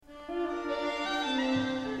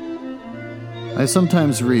I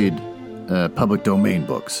sometimes read public domain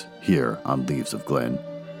books here on Leaves of Glen,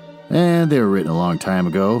 and they were written a long time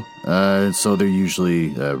ago, so they're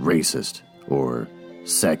usually racist or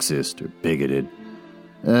sexist or bigoted.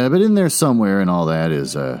 But in there somewhere and all that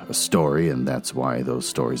is a story, and that's why those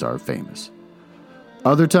stories are famous.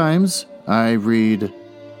 Other times, I read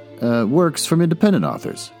works from independent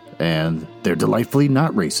authors, and they're delightfully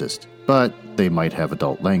not racist, but they might have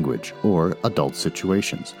adult language or adult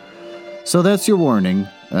situations. So that's your warning,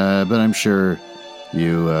 but I'm sure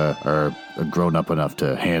you are grown up enough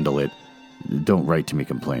to handle it. Don't write to me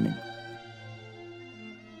complaining.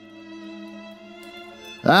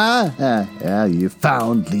 You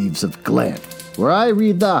found Leaves of Glen, where I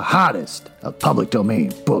read the hottest of public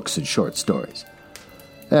domain books and short stories.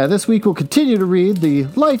 This week we'll continue to read The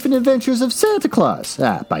Life and Adventures of Santa Claus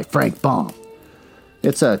by Frank Baum.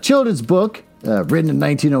 It's a children's book written in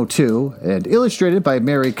 1902 and illustrated by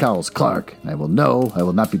Mary Cowles Clark. I will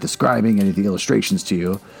not be describing any of the illustrations to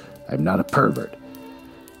you. I'm not a pervert.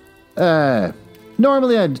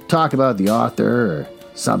 Normally I'd talk about the author or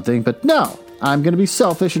something, but no, I'm going to be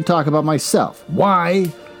selfish and talk about myself.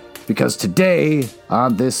 Why? Because today,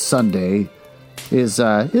 on this Sunday, is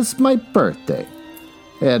my birthday.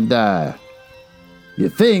 And you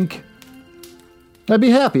think I'd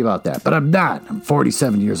be happy about that, but I'm not. I'm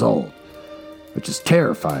 47 years old, which is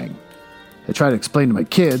terrifying. I try to explain to my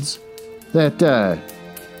kids that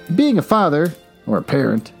being a father, or a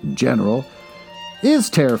parent in general, is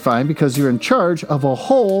terrifying because you're in charge of a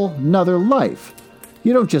whole nother life.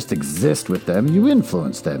 You don't just exist with them, you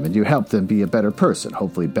influence them, and you help them be a better person,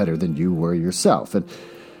 hopefully better than you were yourself, and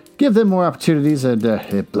give them more opportunities and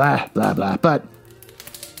blah, blah, blah. But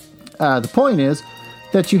the point is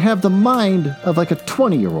that you have the mind of like a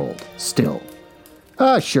 20-year-old still.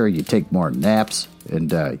 Sure, you take more naps,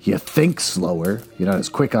 and you think slower. You're not as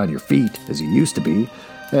quick on your feet as you used to be.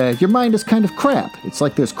 Your mind is kind of crap. It's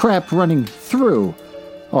like there's crap running through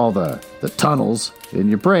all the tunnels in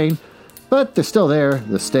your brain, but they're still there.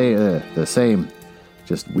 The same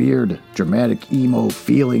just weird, dramatic, emo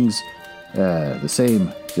feelings, the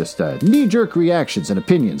same just knee-jerk reactions and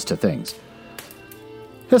opinions to things.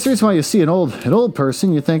 That's the reason why you see an old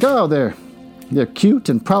person, you think, oh, they're cute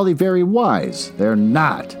and probably very wise. They're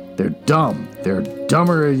not. They're dumb. They're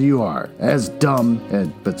dumber than you are. As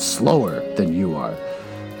dumb, but slower than you are.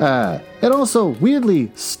 And also, weirdly,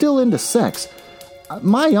 still into sex.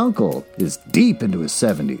 My uncle is deep into his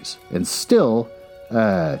 70s and still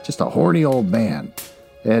just a horny old man.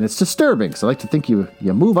 And it's disturbing, so I like to think you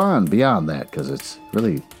move on beyond that because it's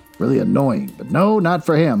really, really annoying. But no, not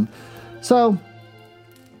for him. So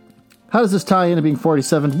how does this tie into being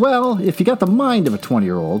 47? Well, if you got the mind of a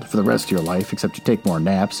 20-year-old for the rest of your life, except you take more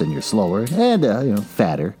naps and you're slower and,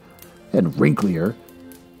 fatter and wrinklier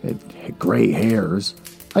and gray hairs.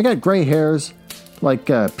 I got gray hairs like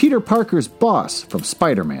Peter Parker's boss from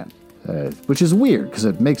Spider-Man, which is weird because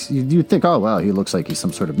it makes you think, oh, well, he looks like he's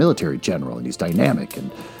some sort of military general and he's dynamic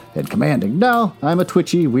and commanding. No, I'm a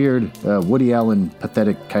twitchy, weird, Woody Allen,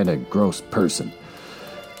 pathetic, kind of gross person.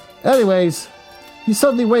 Anyways, you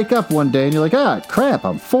suddenly wake up one day and you're like, crap,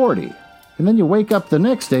 I'm 40. And then you wake up the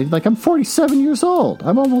next day like, I'm 47 years old.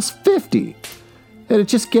 I'm almost 50. And it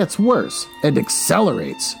just gets worse and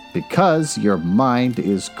accelerates because your mind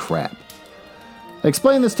is crap. I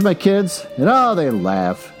explain this to my kids, and they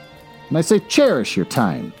laugh. And I say, cherish your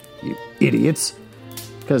time, you idiots.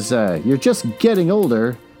 Because you're just getting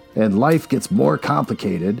older, and life gets more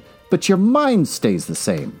complicated, but your mind stays the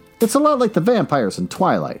same. It's a lot like the vampires in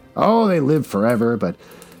Twilight. Oh, they live forever, but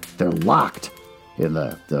they're locked in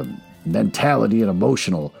the mentality and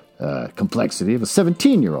emotional complexity of a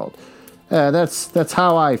 17-year-old. That's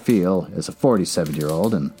how I feel as a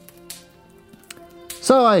 47-year-old, and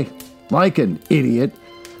so I, like an idiot,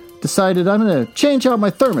 decided I'm going to change out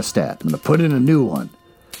my thermostat. I'm going to put in a new one.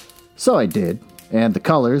 So I did, and the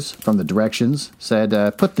colors from the directions said,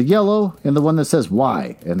 put the yellow in the one that says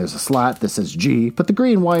Y, and there's a slot that says G, put the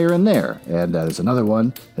green wire in there, and there's another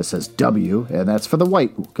one that says W, and that's for the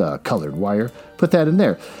white colored wire, put that in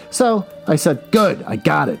there. So I said, good, I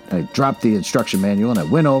got it. I dropped the instruction manual, and I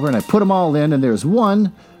went over, and I put them all in, and there's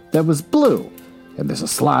one that was blue, and there's a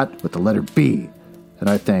slot with the letter B. And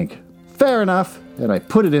I think, fair enough, and I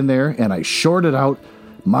put it in there, and I shorted out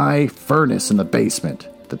my furnace in the basement.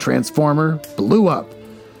 The transformer blew up.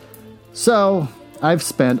 So I've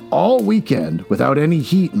spent all weekend without any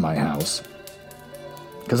heat in my house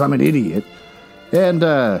because I'm an idiot. And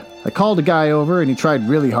I called a guy over, and he tried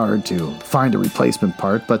really hard to find a replacement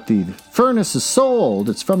part, but the furnace is so old,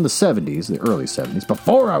 it's from the 70s, the early 70s,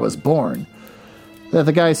 before I was born,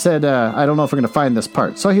 The guy said, I don't know if we're going to find this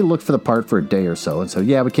part. So he looked for the part for a day or so and said,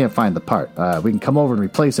 yeah, we can't find the part. We can come over and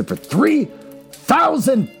replace it for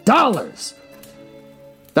 $3,000.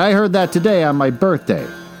 I heard that today on my birthday.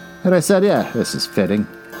 And I said, yeah, this is fitting.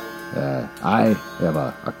 I am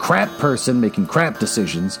a crap person making crap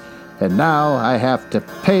decisions, and now I have to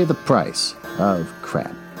pay the price of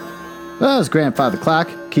crap. Well, it's Grandfather Clock,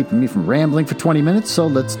 keeping me from rambling for 20 minutes, so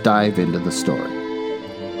let's dive into the story.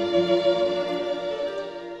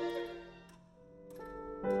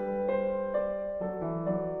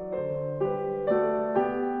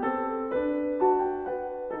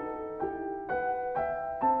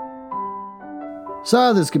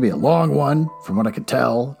 So this could be a long one, from what I could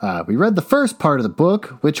tell. We read the first part of the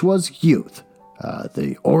book, which was Youth,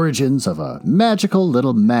 the origins of a magical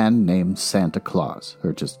little man named Santa Claus,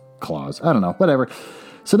 or just Claus, I don't know, whatever.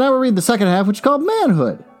 So now we're reading the second half, which is called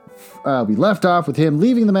Manhood. We left off with him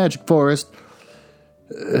leaving the magic forest,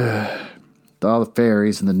 all the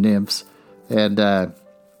fairies and the nymphs, and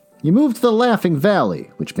you moved to the Laughing Valley,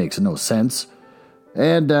 which makes no sense,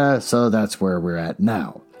 and so that's where we're at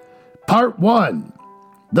now. Part 1,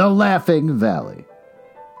 The Laughing Valley.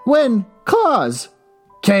 When Claus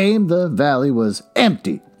came, the valley was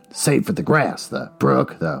empty, save for the grass, the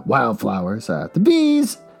brook, the wildflowers, the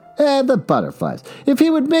bees, and the butterflies. If he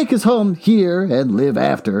would make his home here and live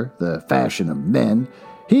after the fashion of men,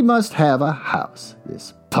 he must have a house.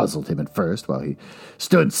 This puzzled him at first. While he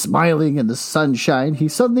stood smiling in the sunshine, he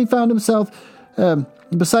suddenly found himself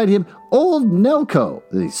beside him old Nelko,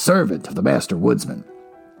 the servant of the master woodsman.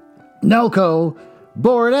 Nelko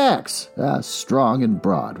bore an axe, strong and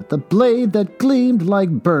broad, with a blade that gleamed like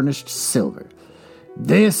burnished silver.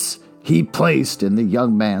 This he placed in the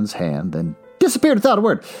young man's hand, then disappeared without a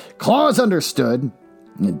word. Claus understood,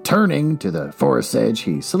 and turning to the forest's edge,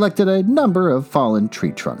 he selected a number of fallen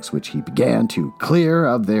tree trunks, which he began to clear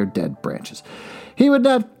of their dead branches. He would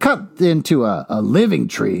not cut into a living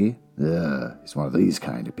tree. He's one of these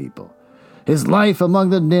kind of people. His life among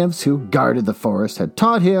the nymphs who guarded the forest had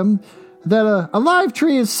taught him that a live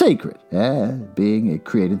tree is sacred, being a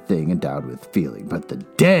created thing endowed with feeling. But the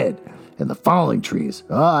dead and the falling trees,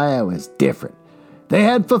 it was different. They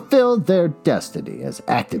had fulfilled their destiny as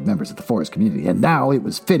active members of the forest community, and now it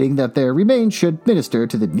was fitting that their remains should minister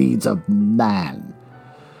to the needs of man.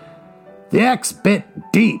 The axe bit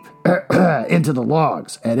deep into the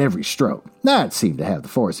logs at every stroke. That seemed to have the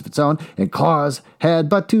force of its own, and Claus had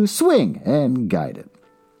but to swing and guide it.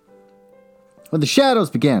 When the shadows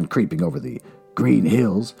began creeping over the green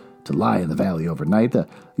hills to lie in the valley overnight, the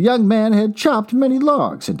young man had chopped many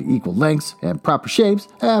logs into equal lengths and proper shapes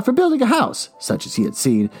for building a house, such as he had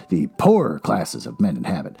seen the poorer classes of men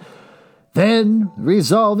inhabit. Then,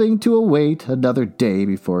 resolving to await another day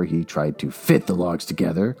before he tried to fit the logs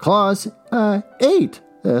together, Claus ate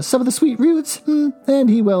some of the sweet roots, and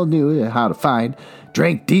he well knew how to find,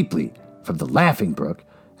 drank deeply from the Laughing Brook,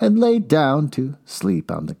 and laid down to sleep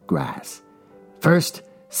on the grass. First,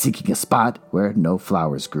 seeking a spot where no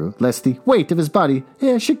flowers grew, lest the weight of his body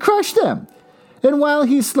should crush them. And while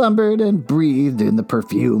he slumbered and breathed in the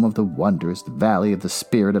perfume of the wondrous valley of the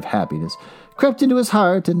spirit of happiness, crept into his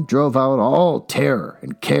heart and drove out all terror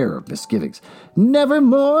and care of misgivings.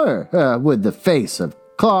 Nevermore would the face of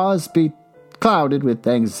Claus be clouded with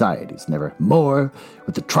anxieties. Never more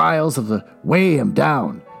would the trials of the weigh him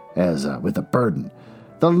down as with a burden.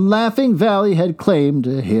 The Laughing Valley had claimed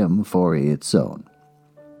him for its own.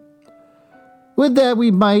 Would that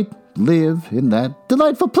we might live in that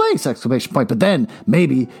delightful place! ! But then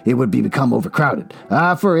maybe it would become overcrowded.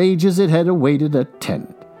 For ages it had awaited a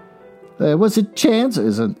tenant. Was it chance?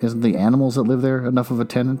 Isn't the animals that live there enough of a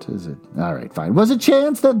tenant? Is it? All right, fine. Was it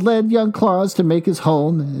chance that led young Claus to make his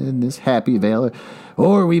home in this happy vale?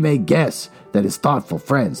 Or we may guess that his thoughtful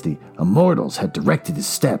friends, the immortals, had directed his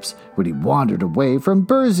steps when he wandered away from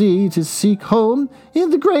Burzee to seek home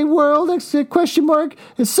in the great world? ?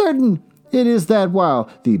 Is certain it is that while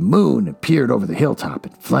the moon appeared over the hilltop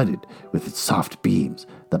and flooded with its soft beams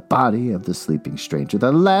the body of the sleeping stranger,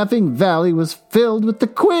 the Laughing Valley was filled with the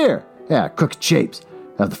queer, crooked shapes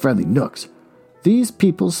of the friendly nooks. These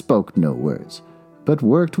people spoke no words, but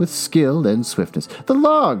worked with skill and swiftness. The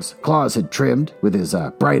logs Claus had trimmed with his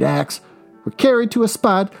bright axe were carried to a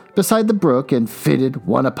spot beside the brook and fitted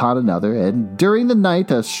one upon another, and during the night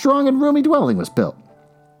a strong and roomy dwelling was built.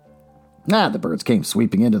 The birds came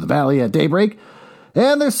sweeping into the valley at daybreak,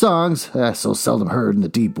 and their songs, so seldom heard in the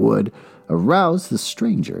deep wood, aroused the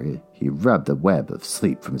stranger. He rubbed the web of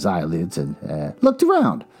sleep from his eyelids and looked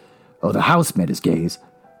around. The house met his gaze.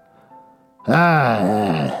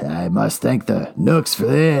 I must thank the Nooks for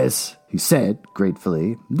this, he said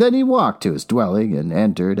gratefully. Then he walked to his dwelling and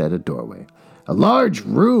entered at a doorway. A large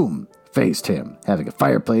room faced him, having a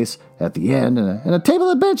fireplace at the end and a table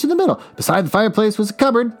and bench in the middle. Beside the fireplace was a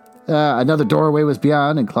cupboard. Another doorway was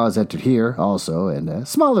beyond, and Claus entered here also, and a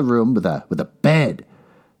smaller room with a bed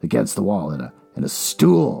against the wall and a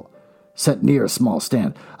stool set near a small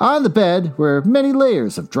stand. On the bed were many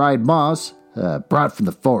layers of dried moss brought from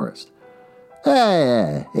the forest.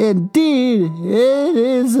 Indeed, it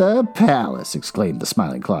is a palace, exclaimed the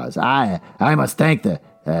smiling Claus. I must thank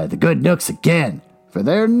the good Nooks again for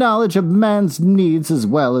their knowledge of man's needs as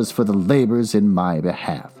well as for the labors in my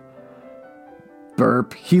behalf.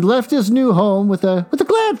 Burp, he left his new home with a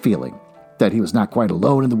glad feeling that he was not quite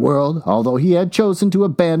alone in the world, although he had chosen to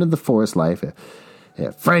abandon the forest life.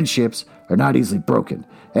 Friendships are not easily broken,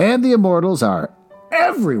 and the immortals are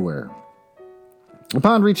everywhere.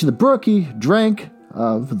 Upon reaching the brook, he drank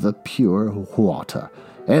of the pure water,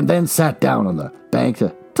 and then sat down on the bank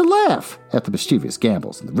to laugh at the mischievous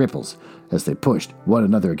gambols and the ripples as they pushed one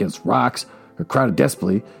another against rocks or crowded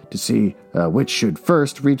desperately to see which should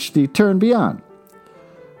first reach the turn beyond.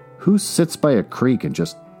 Who sits by a creek and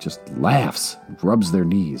just laughs and rubs their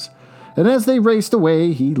knees? And as they raced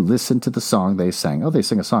away, he listened to the song they sang. Oh, they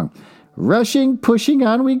sing a song. Rushing, pushing,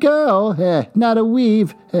 on we go. Not a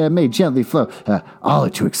weave may gently flow. All are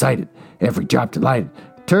too excited. Every drop delighted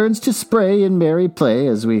turns to spray in merry play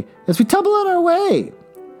as we tumble on our way.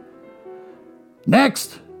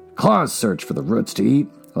 Next, Claus searched for the roots to eat,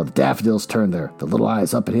 while the daffodils turned their little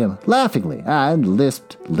eyes up at him laughingly and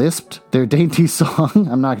lisped their dainty song.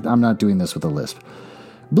 I'm not doing this with a lisp.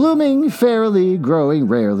 Blooming fairly, growing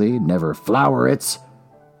rarely, never flowerets.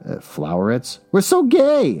 Flowerets were so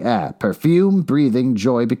gay, perfume breathing,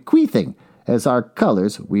 joy bequeathing, as our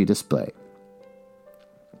colors we display.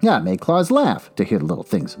 It made Claus laugh to hear the little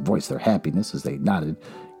things voice their happiness as they nodded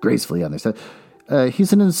gracefully on their side.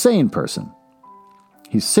 He's an insane person.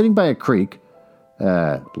 He's sitting by a creek,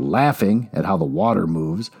 laughing at how the water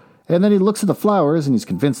moves, and then he looks at the flowers and he's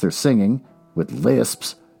convinced they're singing with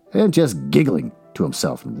lisps and just giggling to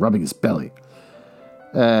himself and rubbing his belly.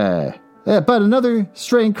 But another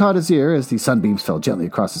strain caught his ear as the sunbeams fell gently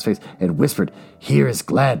across his face and whispered, "Here is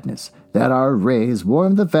gladness, that our rays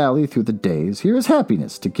warm the valley through the days. Here is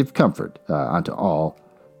happiness to give comfort unto all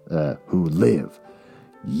who live."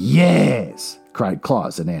 "Yes," cried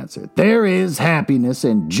Claus in answer. "There is happiness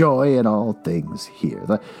and joy in all things here.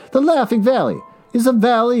 The Laughing Valley is a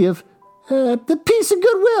valley of the peace and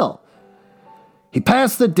goodwill." He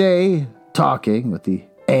passed the day talking with the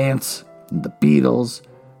ants and the beetles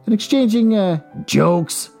and exchanging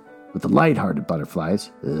jokes with the light-hearted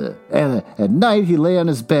butterflies. And at night he lay on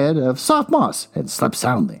his bed of soft moss and slept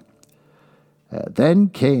soundly. Then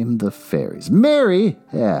came the fairies, merry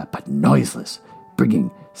but noiseless,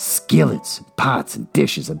 bringing skillets, and pots, and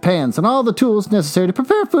dishes, and pans, and all the tools necessary to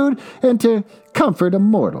prepare food and to comfort a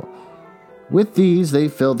mortal. With these they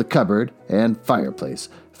filled the cupboard and fireplace,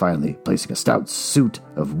 finally placing a stout suit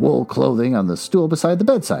of wool clothing on the stool beside the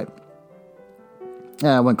bedside.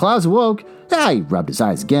 When Claus awoke, he rubbed his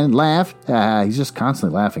eyes again and laughed. He's just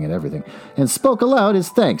constantly laughing at everything, and spoke aloud his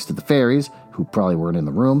thanks to the fairies, who probably weren't in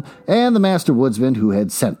the room, and the master woodsman who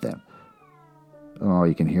had sent them. Oh,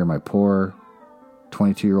 you can hear my poor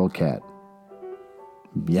 22-year-old cat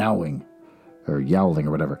meowing, or yowling,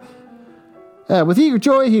 or whatever. With eager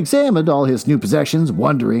joy, he examined all his new possessions,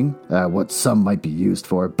 wondering what some might be used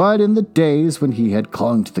for. But in the days when he had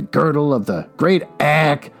clung to the girdle of the great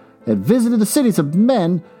Ak, had visited the cities of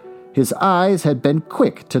men, his eyes had been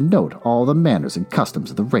quick to note all the manners and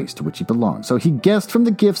customs of the race to which he belonged. So he guessed from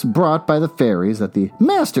the gifts brought by the fairies that the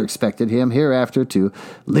master expected him hereafter to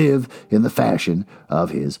live in the fashion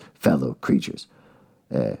of his fellow creatures.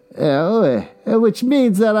 Which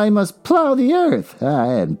means that I must plow the earth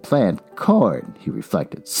and plant corn, he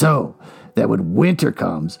reflected, so that when winter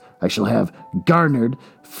comes, I shall have garnered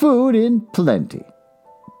food in plenty.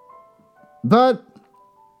 But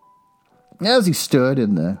as he stood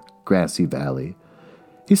in the grassy valley,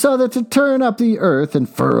 he saw that to turn up the earth in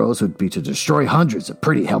furrows would be to destroy hundreds of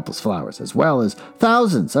pretty helpless flowers, as well as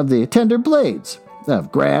thousands of the tender blades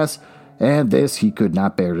of grass, and this he could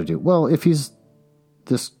not bear to do. Well, if he's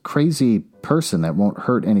this crazy person that won't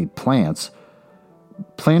hurt any plants,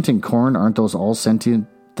 planting corn, aren't those all sentient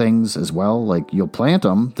things as well? Like, you'll plant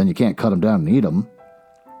them, then you can't cut them down and eat them.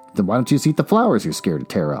 Then why don't you just eat the flowers you're scared to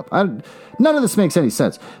tear up? None of this makes any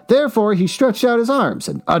sense. Therefore, he stretched out his arms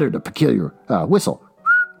and uttered a peculiar whistle,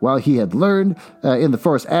 while he had learned in the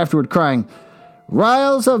forest afterward, crying,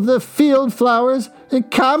 "Riles of the field flowers,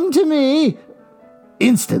 come to me!"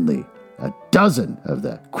 Instantly, A dozen of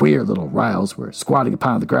the queer little Riles were squatting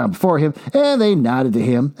upon the ground before him, and they nodded to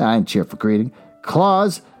him in cheerful greeting.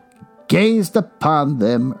 Claus gazed upon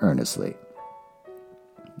them earnestly.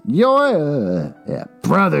 "You're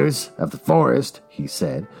brothers of the forest," he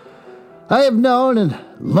said. "I have known and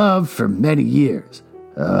loved for many years.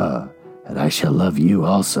 And I shall love you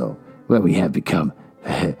also when we have become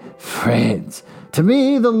friends. To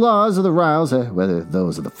me, the laws of the Riles, whether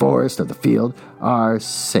those of the forest or the field, are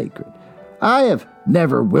sacred. I have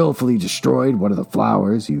never willfully destroyed one of the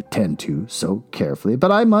flowers you tend to so carefully,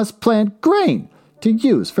 but I must plant grain to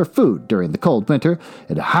use for food during the cold winter,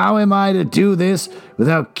 and how am I to do this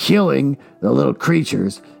without killing the little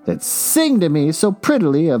creatures that sing to me so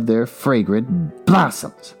prettily of their fragrant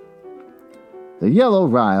blossoms?" The yellow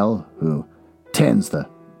Ryle, who tends the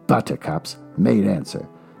buttercups, made answer.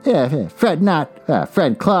 "Fret not,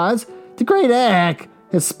 friend Claus. The great Ak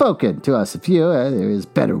has spoken to us of you. There is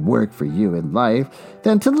better work for you in life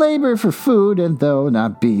than to labor for food, and though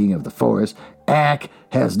not being of the forest, Ak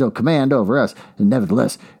has no command over us, and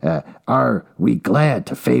nevertheless are we glad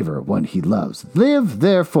to favor one he loves. Live,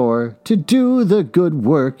 therefore, to do the good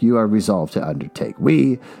work you are resolved to undertake.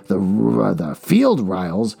 We, the field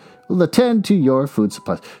Riles, will attend to your food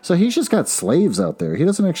supplies." So he's just got slaves out there. He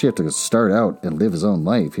doesn't actually have to start out and live his own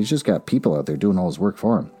life. He's just got people out there doing all his work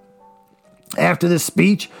for him. After this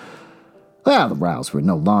speech, the Riles were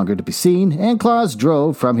no longer to be seen, and Claus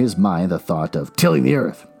drove from his mind the thought of tilling the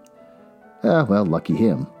earth. Lucky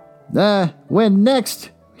him. When next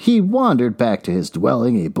he wandered back to his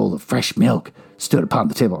dwelling, a bowl of fresh milk stood upon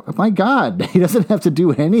the table. Oh my God, he doesn't have to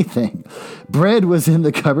do anything. Bread was in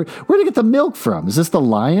the cupboard. Where did he get the milk from? Is this the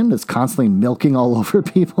lion that's constantly milking all over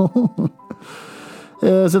people? It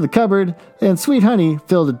was in the cupboard, and Sweet Honey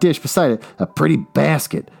filled a dish beside it. A pretty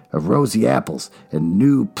basket of rosy apples and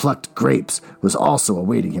new plucked grapes was also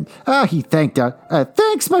awaiting him. He thanked out,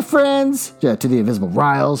 "Thanks, my friends," to the invisible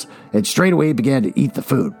Riles, and straightway began to eat the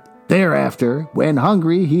food. Thereafter, when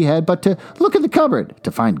hungry, he had but to look in the cupboard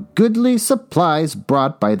to find goodly supplies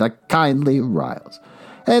brought by the kindly Riles.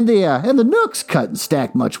 And the Nooks cut and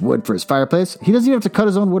stacked much wood for his fireplace. He doesn't even have to cut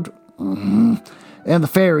his own wood. And the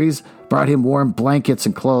fairies brought him warm blankets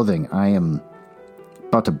and clothing. I am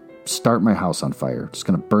about to start my house on fire. Just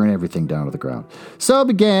going to burn everything down to the ground. So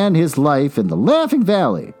began his life in the Laughing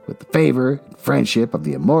Valley, with the favor and friendship of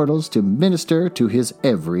the immortals to minister to his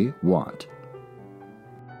every want.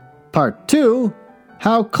 Part 2,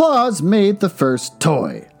 How Claus Made the First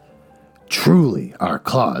Toy. Truly, our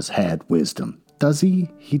Claus had wisdom. Does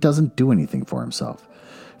he? He doesn't do anything for himself.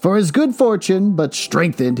 For his good fortune but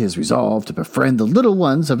strengthened his resolve to befriend the little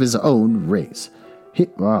ones of his own race.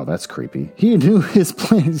 Wow, that's creepy. He knew his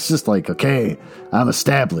plan. It's just like, okay, I'm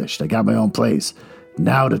established. I got my own place.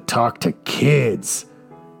 Now to talk to kids.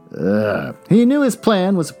 He knew his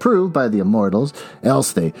plan was approved by the immortals,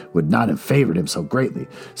 else they would not have favored him so greatly.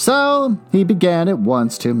 So he began at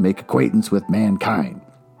once to make acquaintance with mankind.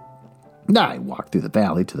 I walked through the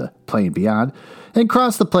valley to the plain beyond, and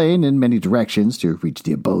crossed the plain in many directions to reach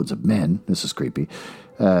the abodes of men. This is creepy.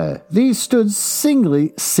 These stood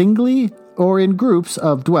singly or in groups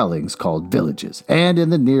of dwellings called villages, and in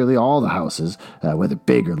the nearly all the houses, whether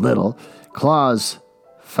big or little, Claus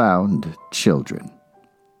found children.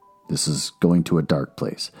 This is going to a dark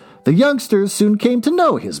place. The youngsters soon came to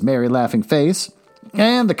know his merry laughing face,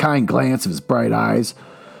 and the kind glance of his bright eyes.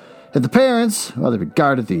 And the parents, they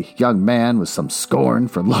regarded the young man with some scorn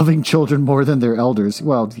for loving children more than their elders.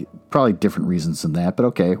 Well, probably different reasons than that, but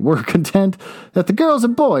okay, were content that the girls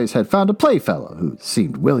and boys had found a playfellow who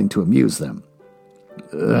seemed willing to amuse them.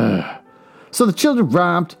 So the children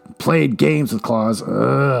romped, played games with Claus,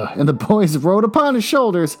 and the boys rode upon his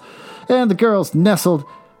shoulders, and the girls nestled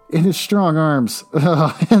in his strong arms,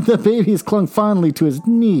 and the babies clung fondly to his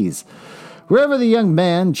knees. Wherever the young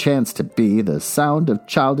man chanced to be, the sound of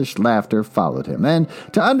childish laughter followed him. And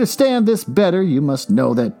to understand this better, you must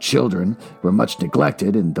know that children were much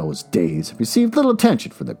neglected in those days, received little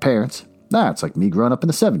attention from their parents. It's like me growing up in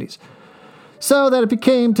the 70s. So that it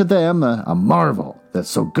became to them a marvel that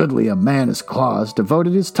so goodly a man as Claus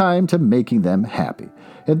devoted his time to making them happy.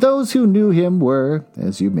 And those who knew him were,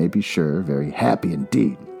 as you may be sure, very happy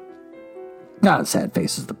indeed. The sad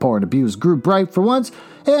faces of the poor and abused grew bright for once,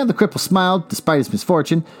 and the cripple smiled despite his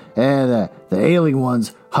misfortune, and the ailing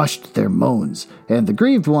ones hushed their moans, and the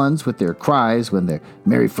grieved ones with their cries when their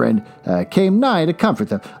merry friend came nigh to comfort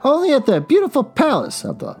them. Only at the beautiful palace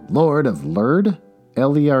of the Lord of Lurd,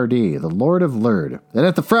 L-E-R-D, the Lord of Lurd, and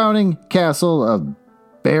at the frowning castle of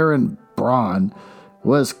Baron Braun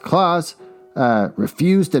was Claus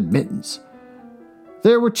refused admittance.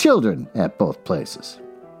 There were children at both places.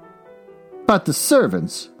 But the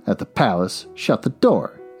servants at the palace shut the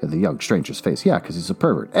door in the young stranger's face. Yeah, because he's a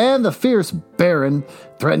pervert. And the fierce baron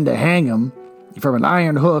threatened to hang him from an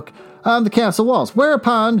iron hook on the castle walls.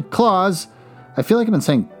 Whereupon Claus, I feel like I've been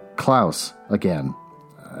saying Klaus again.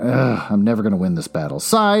 I'm never going to win this battle.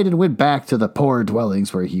 Sighed and went back to the poor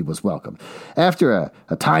dwellings where he was welcome. After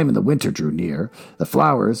a time in the winter drew near, the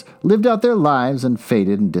flowers lived out their lives and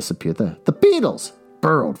faded and disappeared. The beetles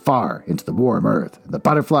burrowed far into the warm earth. The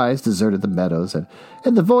butterflies deserted the meadows, and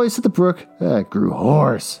the voice of the brook grew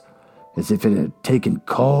hoarse, as if it had taken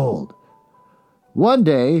cold. One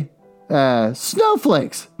day,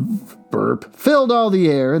 snowflakes, burp, filled all the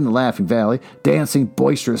air in the Laughing Valley, dancing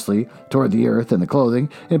boisterously toward the earth and the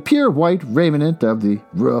clothing and pure white raiment of the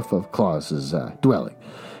roof of Claus's dwelling.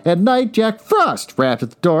 At night, Jack Frost rapped at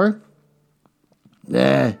the door.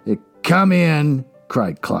 Come in,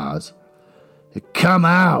 cried Claus. Come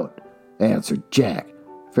out, answered Jack,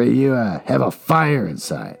 for you have a fire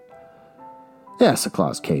inside. Yes, so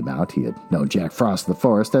Claus came out. He had known Jack Frost in the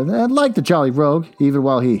forest and liked the jolly rogue, even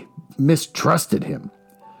while he mistrusted him.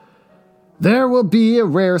 There will be a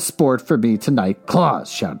rare sport for me tonight, Claus,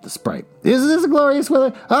 shouted the sprite. Isn't this a glorious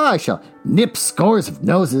weather? I shall nip scores of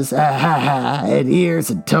noses, and ears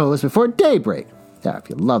and toes before daybreak. If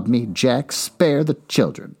you love me, Jack, spare the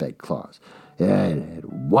children, begged Claus.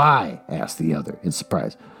 Why? Asked the other in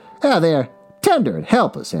surprise. They are tender and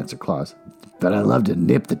helpless, answered Claus. But I love to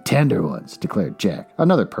nip the tender ones, declared Jack,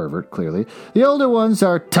 another pervert, clearly. The older ones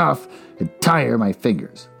are tough and tire my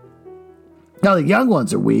fingers. Now the young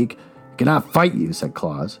ones are weak, cannot fight you, said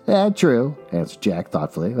Claus. True, answered Jack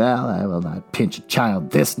thoughtfully. Well, I will not pinch a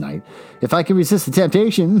child this night. If I can resist the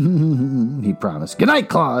temptation, he promised. Good night,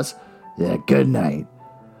 Claus. Good night.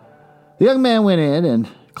 The young man went in and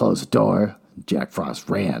closed the door. Jack Frost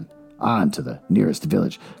ran on to the nearest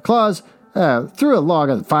village. Claus threw a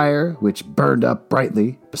log on the fire, which burned up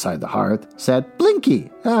brightly beside the hearth, said,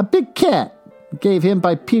 Blinky, a big cat, gave him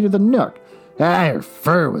by Peter the Nook. Her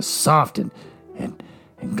fur was soft and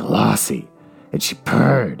glossy, and she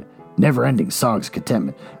purred, never-ending songs of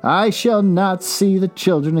contentment. I shall not see the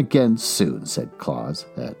children again soon, said Claus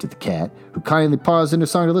to the cat, who kindly paused in her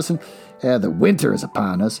song to listen. The winter is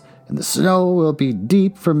upon us, and the snow will be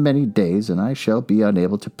deep for many days, and I shall be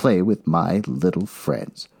unable to play with my little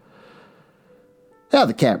friends. Now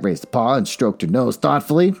the cat raised a paw and stroked her nose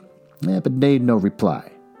thoughtfully, but made no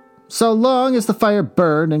reply. So long as the fire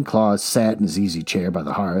burned and Claus sat in his easy chair by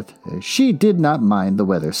the hearth, she did not mind the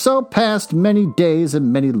weather. So passed many days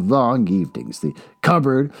and many long evenings. The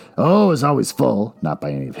cupboard, was always full, not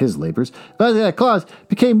by any of his labors, but Claus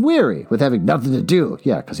became weary with having nothing to do.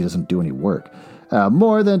 Yeah, because he doesn't do any work.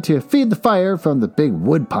 More than to feed the fire from the big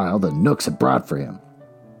wood pile the Nooks had brought for him.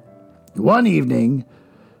 One evening,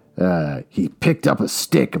 he picked up a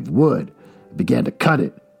stick of wood and began to cut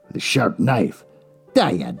it with a sharp knife.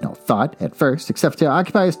 He had no thought at first except to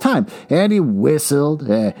occupy his time, and he whistled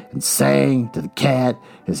and sang to the cat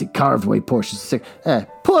as he carved away portions of the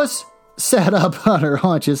stick. Puss sat up on her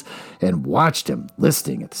haunches and watched him,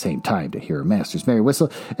 listening at the same time to hear her master's merry whistle,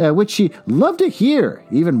 which she loved to hear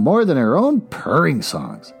even more than her own purring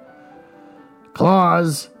songs.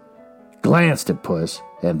 Claus glanced at Puss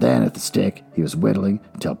and then at the stick he was whittling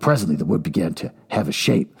until presently the wood began to have a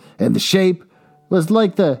shape, and the shape was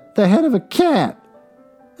like the head of a cat,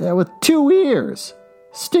 with 2 ears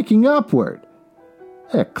sticking upward.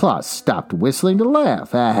 Claus stopped whistling to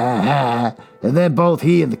laugh. And then both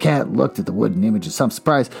he and the cat looked at the wooden image in some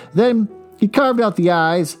surprise. Then he carved out the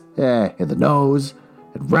eyes and the nose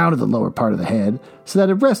and rounded the lower part of the head so that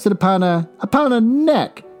it rested upon a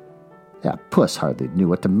neck. Puss hardly knew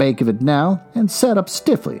what to make of it now and sat up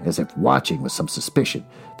stiffly as if watching with some suspicion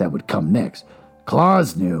that would come next.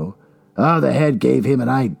 Claus knew. The head gave him an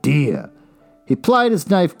idea. He plied his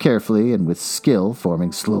knife carefully and with skill,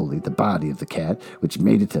 forming slowly the body of the cat, which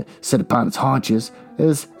made it to sit upon its haunches,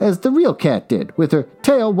 as the real cat did, with her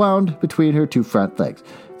tail wound between her 2 front legs.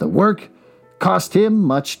 The work cost him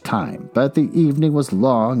much time, but the evening was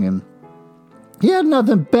long, and he had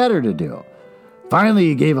nothing better to do. Finally,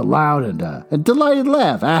 he gave a loud and delighted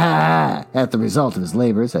laugh at the result of his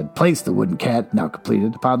labors, and placed the wooden cat, now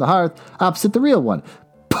completed, upon the hearth opposite the real one.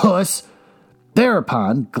 Puss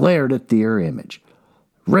thereupon glared at the image,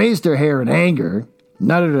 raised her hair in anger, and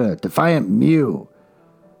uttered a defiant mew.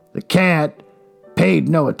 The cat paid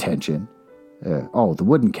no attention. The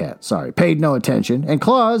wooden cat, paid no attention, and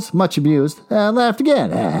Claus, much amused, laughed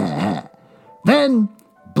again. Then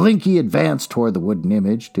Blinky advanced toward the wooden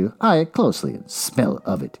image to eye it closely and smell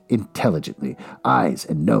of it intelligently. Eyes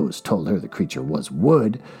and nose told her the creature was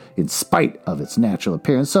wood, in spite of its natural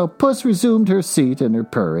appearance, so Puss resumed her seat and her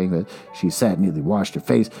purring. But she sat and neatly washed her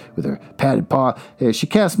face with her padded paw as she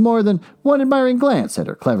cast more than one admiring glance at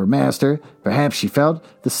her clever master. Perhaps she felt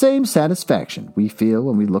the same satisfaction we feel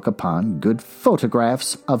when we look upon good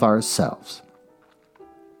photographs of ourselves.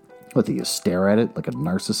 What, do you stare at it like a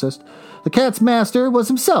narcissist? The cat's master was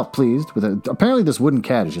himself pleased with it. Apparently this wooden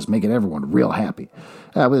cat is just making everyone real happy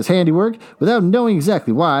with his handiwork, without knowing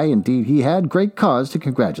exactly why. Indeed, he had great cause to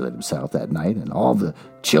congratulate himself that night, and all the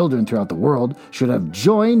children throughout the world should have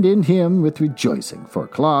joined in him with rejoicing, for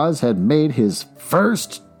Claus had made his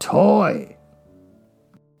first toy.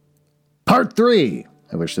 Part 3.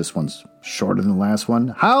 I wish this one's shorter than the last one.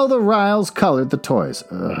 How the Riles colored the toys.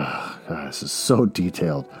 Ugh, God, this is so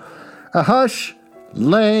detailed. A hush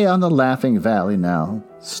lay on the Laughing Valley now.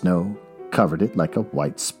 Snow covered it like a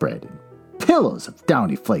white spread. Pillows of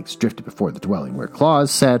downy flakes drifted before the dwelling where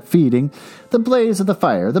Claus sat feeding the blaze of the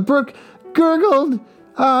fire. The brook gurgled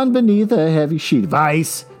on beneath a heavy sheet of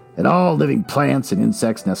ice, and all living plants and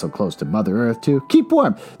insects nestled close to Mother Earth to keep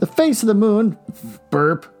warm. The face of the moon,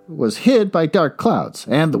 burp, was hid by dark clouds,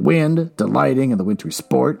 and the wind, delighting in the wintry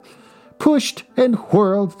sport, pushed and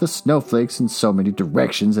whirled the snowflakes in so many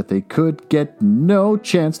directions that they could get no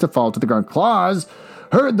chance to fall to the ground. Claus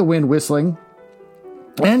heard the wind whistling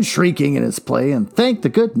and shrieking in its play and thanked the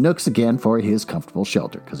good Nooks again for his comfortable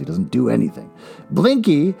shelter, because he doesn't do anything.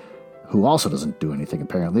 Blinky, who also doesn't do anything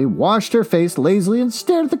apparently, washed her face lazily and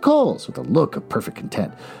stared at the coals with a look of perfect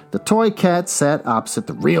content. The toy cat sat opposite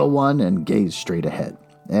the real one and gazed straight ahead,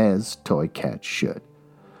 as toy cats should.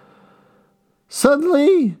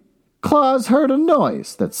 Suddenly, Claus heard a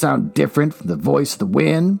noise that sounded different from the voice of the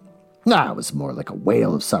wind. It was more like a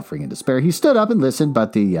wail of suffering and despair. He stood up and listened,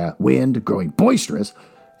 but the wind, growing boisterous,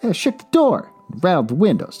 shook the door and rattled the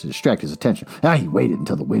windows to distract his attention. He waited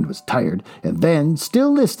until the wind was tired, and then,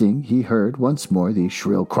 still listening, he heard once more the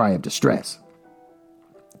shrill cry of distress.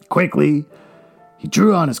 Quickly, he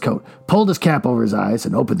drew on his coat, pulled his cap over his eyes,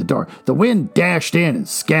 and opened the door. The wind dashed in and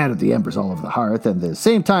scattered the embers all over the hearth, and at the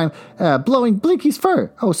same time blowing Blinky's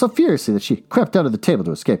fur, so furiously that she crept under the table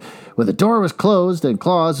to escape. When the door was closed and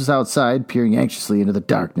Claus was outside, peering anxiously into the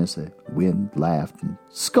darkness, the wind laughed and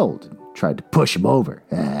scolded and tried to push him over,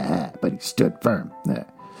 but he stood firm.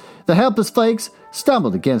 The helpless flakes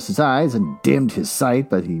stumbled against his eyes and dimmed his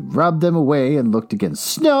sight, but he rubbed them away and looked again.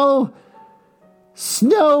 Snow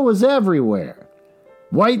was everywhere.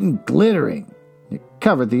 White and glittering, it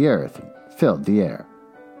covered the earth and filled the air.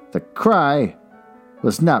 The cry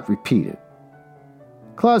was not repeated.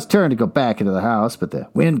 Claus turned to go back into the house, but the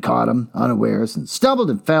wind caught him unawares and stumbled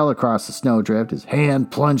and fell across the snowdrift. His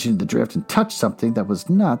hand plunged into the drift and touched something that was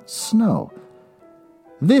not snow.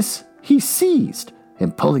 This he seized,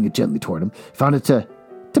 and pulling it gently toward him, found it to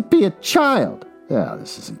be a child.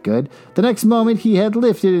 This isn't good. The next moment he had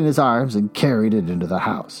lifted it in his arms and carried it into the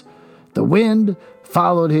house. The wind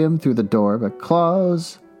followed him through the door, but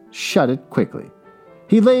Claus shut it quickly.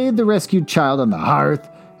 He laid the rescued child on the hearth,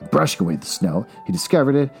 and brushing away the snow, he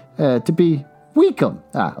discovered it to be Weekum,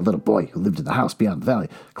 a little boy who lived in the house beyond the valley.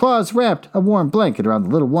 Claus wrapped a warm blanket around the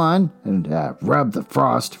little one and rubbed the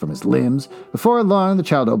frost from his limbs. Before long, the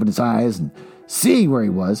child opened his eyes, and seeing where he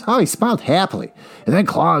was, he smiled happily. And then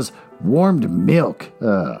Claus warmed milk,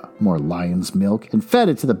 more lion's milk, and fed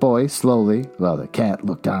it to the boy slowly, while the cat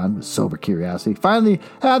looked on with sober curiosity. Finally,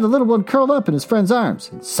 the little one curled up in his friend's arms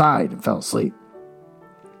and sighed and fell asleep.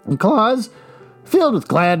 And Claus, filled with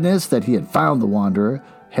gladness that he had found the wanderer,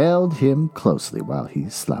 held him closely while he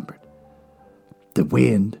slumbered. The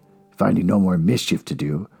wind, finding no more mischief to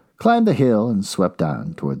do, climbed the hill and swept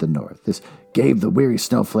on toward the north. This gave the weary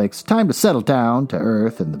snowflakes time to settle down to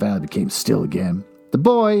earth, and the valley became still again. The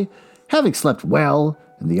boy, having slept well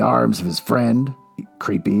in the arms of his friend,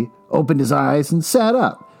 Creepy, opened his eyes and sat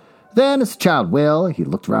up. Then, as the child will, he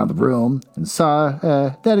looked around the room and saw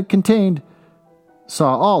all that it contained.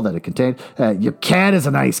 Your cat is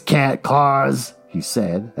a nice cat, Claus, he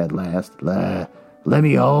said at last. Let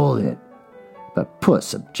me hold it. But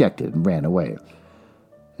Puss objected and ran away.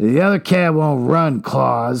 The other cat won't run,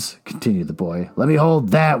 Claus, continued the boy. Let me hold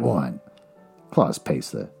that one. Claus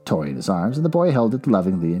placed the toy in his arms, and the boy held it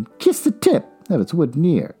lovingly and kissed the tip of its wooden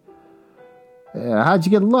ear. How'd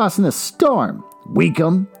you get lost in the storm,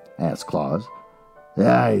 Weekum? Asked Claus.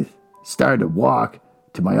 I started to walk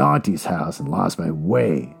to my auntie's house and lost my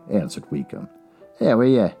way, answered Weekum.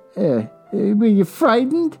 Were you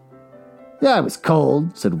frightened? I was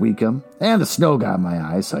cold, said Weekum, and the snow got in my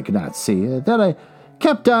eyes so I could not see. Then I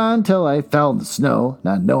kept on till I fell in the snow,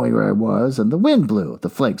 not knowing where I was, and the wind blew the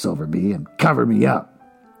flakes over me and covered me up.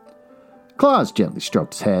 Claus gently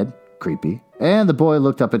stroked his head, creepy, and the boy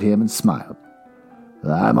looked up at him and smiled.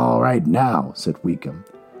 I'm all right now, said Weekum.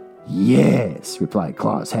 Yes, replied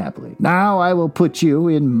Claus happily. Now I will put you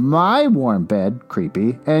in my warm bed,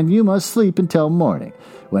 Creepy, and you must sleep until morning,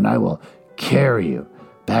 when I will carry you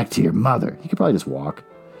back to your mother. You could probably just walk.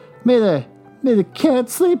 May the cat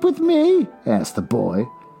sleep with me? Asked the boy.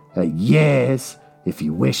 Yes, if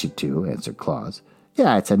you wish it to, answered Claus.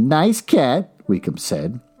 Yeah, it's a nice cat, Weekum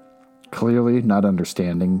said, clearly not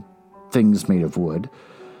understanding things made of wood.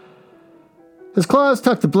 As Claus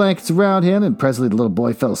tucked the blankets around him, and presently the little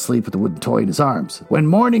boy fell asleep with the wooden toy in his arms. When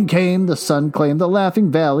morning came, the sun claimed the Laughing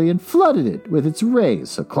Valley and flooded it with its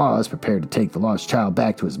rays, so Claus prepared to take the lost child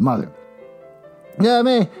back to his mother.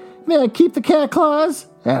 May I keep the cat, Claus?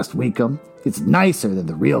 Asked Weekum. It's nicer than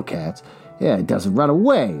the real cats. Yeah, it doesn't run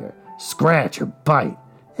away or scratch or bite.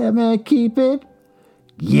 May I keep it?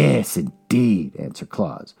 Yes, indeed, answered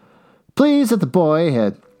Claus. Pleased that the boy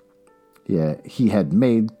had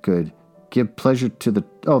made could give pleasure to the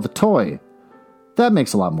toy. That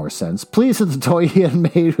makes a lot more sense. Pleased that the toy he had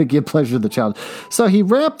made would give pleasure to the child. So he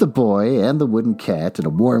wrapped the boy and the wooden cat in a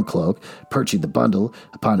warm cloak, perching the bundle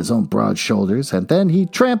upon his own broad shoulders, and then he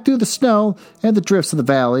tramped through the snow and the drifts of the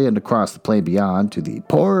valley and across the plain beyond to the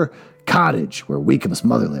poor cottage where Weekum's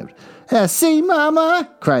mother lived. See, Mama,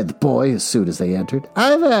 cried the boy as soon as they entered.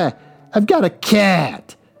 I've got a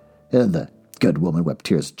cat. And the good woman wept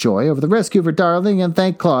tears of joy over the rescue of her darling and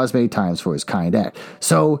thanked Claus many times for his kind act.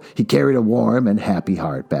 So he carried a warm and happy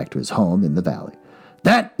heart back to his home in the valley.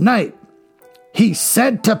 That night, he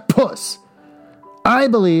said to Puss, I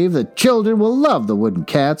believe that children will love the wooden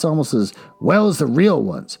cats almost as well as the real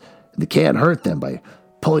ones, and they can't hurt them by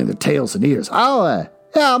pulling their tails and ears. I'll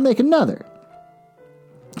make another.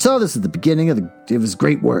 So this is the beginning of his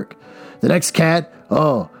great work. The next cat,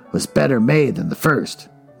 was better made than the first,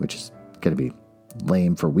 which is going to be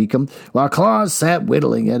lame for Weekum. While Claus sat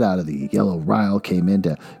whittling it out of the yellow Ryle came in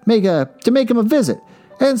to make him a visit,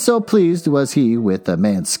 and so pleased was he with the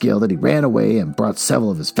man's skill that he ran away and brought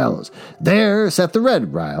several of his fellows. There sat the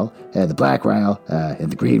red Ryle, and the black Ryle,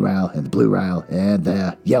 and the green Ryle, and the blue Ryle, and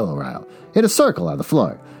the yellow Ryle, in a circle on the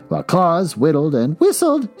floor, while Claus whittled and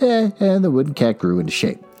whistled, and the wooden cat grew into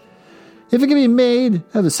shape. If it could be made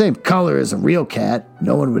of the same color as a real cat,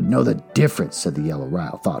 no one would know the difference, said the yellow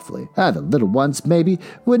Ryle thoughtfully. The little ones, maybe,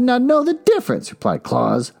 would not know the difference, replied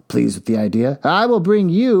Claus, pleased with the idea. I will bring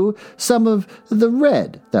you some of the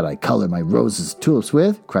red that I color my roses and tulips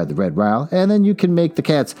with, cried the red Ryle, and then you can make the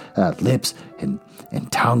cat's lips and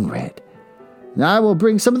tongue red. And I will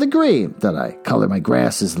bring some of the green that I color my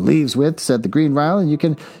grasses and leaves with, said the green Ryle, and you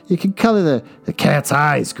can color the cat's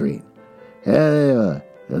eyes green.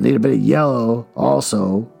 You'll need a bit of yellow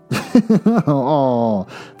also.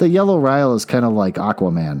 The yellow Ryle is kind of like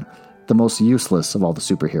Aquaman, the most useless of all the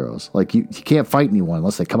superheroes. Like, you can't fight anyone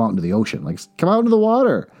unless they come out into the ocean. Like, come out into the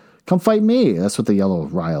water. Come fight me. That's what the yellow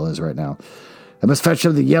Ryle is right now. I must fetch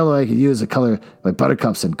some of the yellow I could use to color my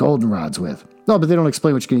buttercups and goldenrods with. No, but they don't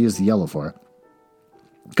explain what you can use the yellow for.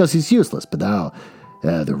 Because he's useless. But now,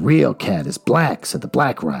 the real cat is black, said the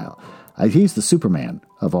black Ryle. He's the Superman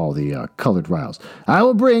of all the colored Ryles. I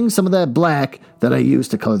will bring some of that black that I use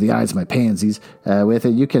to color the eyes of my pansies with,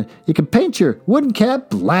 and you can paint your wooden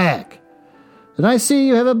cat black. And I see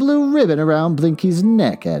you have a blue ribbon around Blinky's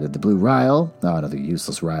neck, added the blue Ryle. Another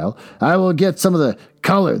useless Ryle. I will get some of the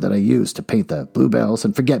color that I use to paint the bluebells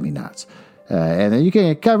and forget-me-nots. And then you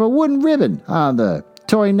can carve a wooden ribbon on the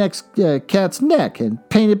toy cat's neck and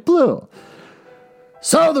paint it blue.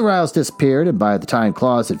 So the Ryles disappeared, and by the time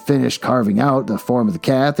Claus had finished carving out the form of the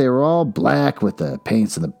cat, they were all black with the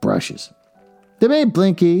paints and the brushes. They made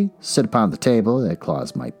Blinky sit upon the table that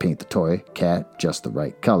Claus might paint the toy cat just the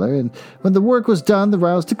right color, and when the work was done, the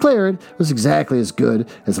Ryles declared it was exactly as good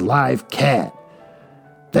as a live cat.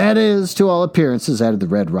 That is, to all appearances, added the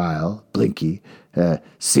red Ryle. Blinky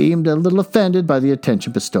seemed a little offended by the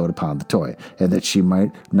attention bestowed upon the toy, and that she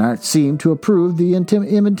might not seem to approve the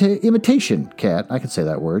imitation cat. I can say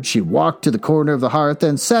that word. She walked to the corner of the hearth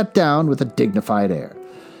and sat down with a dignified air.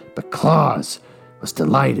 But Claus was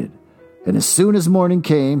delighted, and as soon as morning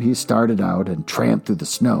came, he started out and tramped through the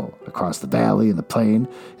snow, across the valley and the plain,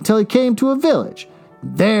 until he came to a village.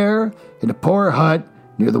 There, in a poor hut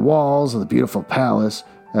near the walls of the beautiful palace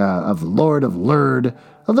of the Lord of Lurd,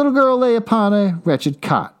 a little girl lay upon a wretched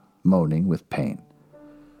cot, moaning with pain.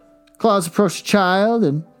 Claus approached the child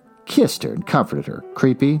and kissed her and comforted her.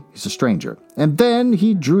 Creepy, he's a stranger. And then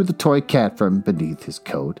he drew the toy cat from beneath his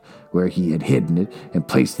coat, where he had hidden it, and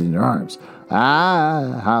placed it in her arms.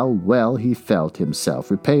 Ah, how well he felt himself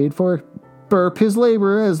repaid for his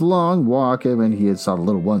labor as long walk, and when he had saw the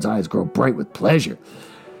little one's eyes grow bright with pleasure.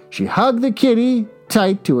 She hugged the kitty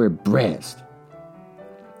tight to her breast,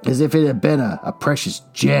 as if it had been a precious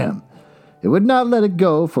gem. It would not let it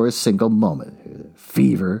go for a single moment. Her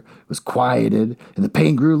fever was quieted, and the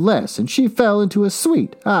pain grew less, and she fell into a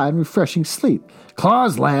sweet, and refreshing sleep.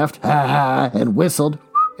 Claus laughed, and whistled,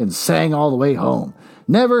 and sang all the way home.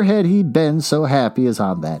 Never had he been so happy as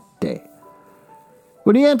on that day.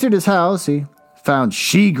 When he entered his house, he found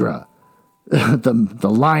Shiegra, the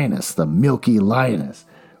lioness, the milky lioness,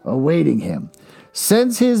 awaiting him.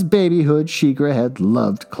 Since his babyhood, Shiegra had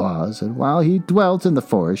loved Claus, and while he dwelt in the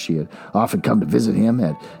forest, she had often come to visit him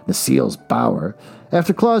at Nasiel's bower.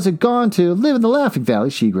 After Claus had gone to live in the Laughing Valley,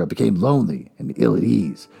 Shiegra became lonely and ill at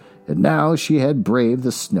ease, and now she had braved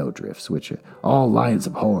the snowdrifts, which all lions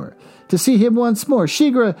abhor. To see him once more,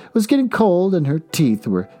 Shiegra was getting cold, and her teeth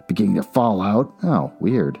were beginning to fall out. Oh,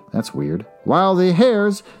 weird. That's weird. While the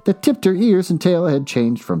hairs that tipped her ears and tail had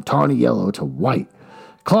changed from tawny yellow to white.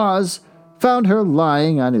 Claus found her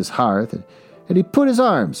lying on his hearth, and he put his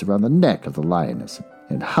arms around the neck of the lioness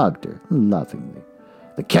and hugged her lovingly.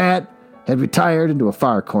 The cat had retired into a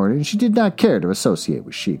far corner, and she did not care to associate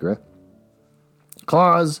with Shiegra.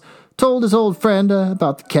 Claus told his old friend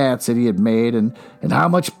about the cats that he had made and how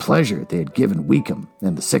much pleasure they had given Weekum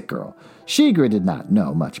and the sick girl. Shiegra did not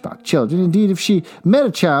know much about children. Indeed, if she met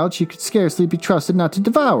a child, she could scarcely be trusted not to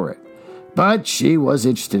devour it. But she was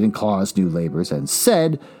interested in Claus' new labors and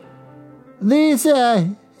said, "These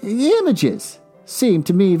images seem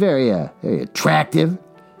to me very attractive,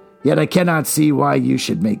 yet I cannot see why you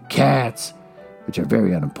should make cats, which are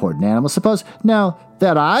very unimportant animals. Suppose now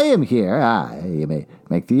that I am here, you may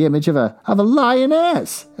make the image of a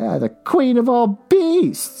lioness, the queen of all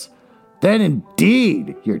beasts. Then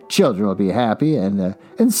indeed your children will be happy and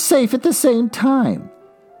safe at the same time."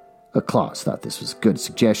 Claus thought this was a good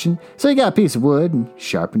suggestion, so he got a piece of wood and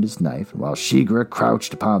sharpened his knife, and while Shiegra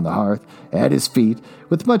crouched upon the hearth at his feet,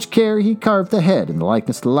 with much care he carved the head in the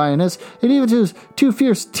likeness of the lioness, and even his two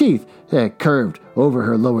fierce teeth that curved over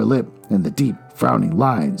her lower lip and the deep frowning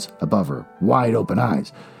lines above her wide-open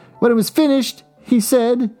eyes. When it was finished, he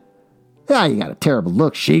said, "You got a terrible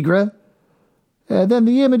look, Shiegra." "Then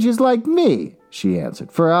the image is like me," she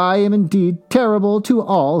answered, "for I am indeed terrible to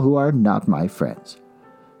all who are not my friends."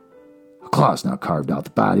 Claus now carved out the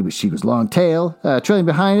body with Shiegra's long tail. Trailing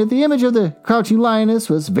behind it, the image of the crouching lioness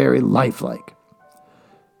was very lifelike.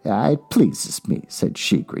 "It pleases me," said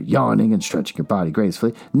Shiegra, yawning and stretching her body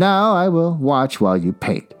gracefully. "Now I will watch while you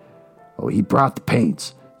paint." He brought the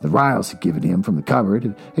paints the Riles had given him from the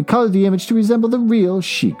cupboard and colored the image to resemble the real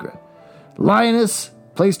Shiegra. The lioness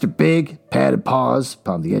placed her big, padded paws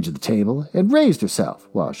upon the edge of the table and raised herself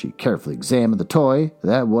while she carefully examined the toy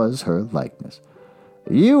that was her likeness.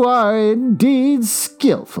 "You are indeed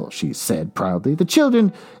skillful," she said proudly. "The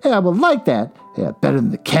children will like that better than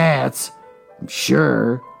the cats, I'm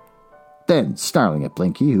sure." Then, snarling at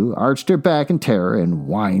Blinky, who arched her back in terror and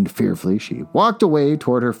whined fearfully, she walked away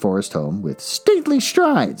toward her forest home with stately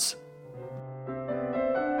strides.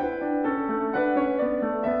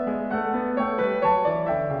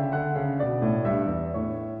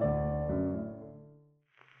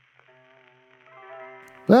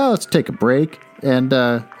 Well, let's take a break and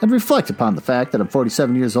reflect upon the fact that I'm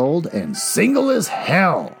 47 years old and single as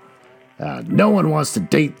hell. No one wants to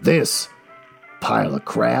date this pile of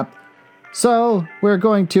crap. So we're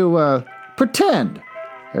going to pretend,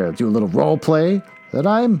 or do a little role play, that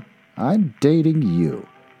I'm dating you.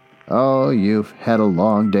 Oh, you've had a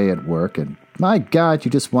long day at work, and my God,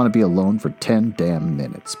 you just want to be alone for 10 damn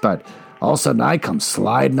minutes. But all of a sudden I come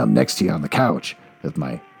sliding up next to you on the couch with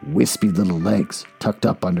my wispy little legs tucked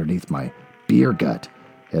up underneath my beer gut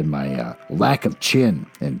and my lack of chin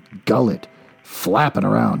and gullet flapping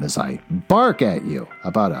around as I bark at you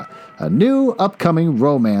about a new upcoming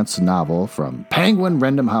romance novel from Penguin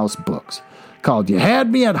Random House Books called You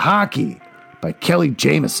Had Me at Hockey by Kelly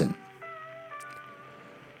Jamieson.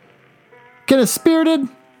 Can a spirited,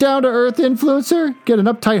 down-to-earth influencer get an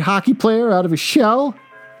uptight hockey player out of his shell?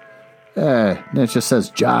 It just says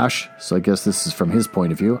Josh, so I guess this is from his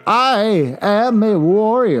point of view. I am a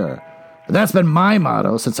warrior. That's been my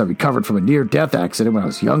motto since I recovered from a near-death accident when I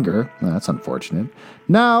was younger. Well, that's unfortunate.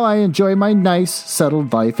 Now I enjoy my nice,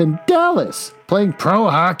 settled life in Dallas, playing pro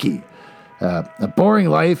hockey. A boring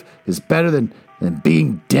life is better than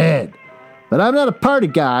being dead. But I'm not a party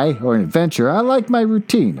guy or an adventurer. I like my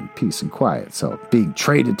routine and peace and quiet. So being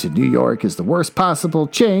traded to New York is the worst possible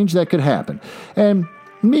change that could happen. And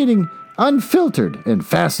meeting unfiltered and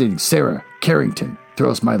fascinating Sarah Carrington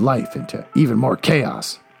throws my life into even more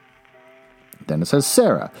chaos. Then it says,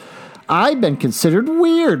 Sarah, I've been considered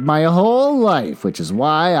weird my whole life, which is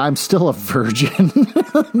why I'm still a virgin.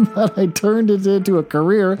 But I turned it into a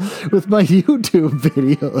career with my YouTube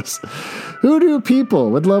videos. Who knew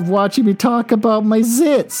people would love watching me talk about my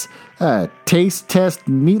zits, taste test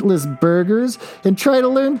meatless burgers, and try to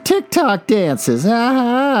learn TikTok dances?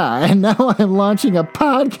 And now I'm launching a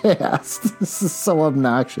podcast. This is so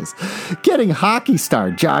obnoxious. Getting hockey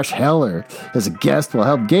star Josh Heller as a guest will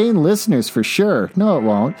help gain listeners for sure. No, it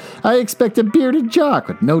won't. I expect a bearded jock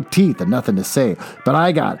with no teeth and nothing to say, but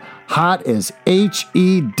I got hot as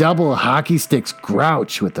H-E double hockey sticks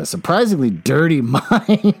grouch with a surprisingly dirty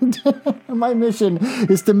mind. My mission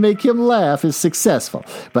is to make him laugh is successful,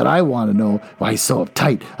 but I want to know why he's so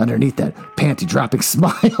uptight underneath that panty-dropping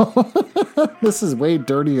smile. This is way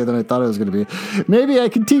dirtier than I thought it was going to be. Maybe I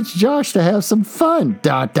can teach Josh to have some fun, ...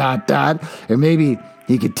 Or maybe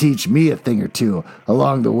he could teach me a thing or two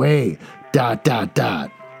along the way, ...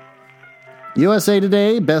 USA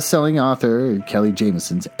Today best-selling author Kelly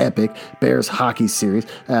Jamison's epic Bears hockey series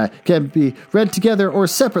can be read together or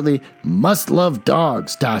separately. Must love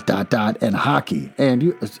dogs, ... and hockey. And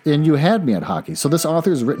you had me at hockey. So this author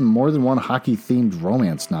has written more than one hockey-themed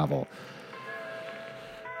romance novel.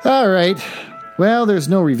 All right. Well, there's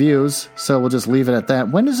no reviews, so we'll just leave it at that.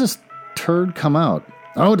 When does this turd come out?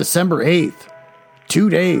 Oh, December 8th. 2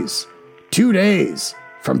 days. 2 days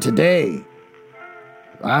from today.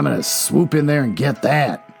 I'm going to swoop in there and get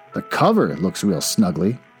that. The cover looks real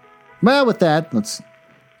snuggly. Well, with that, let's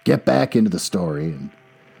get back into the story.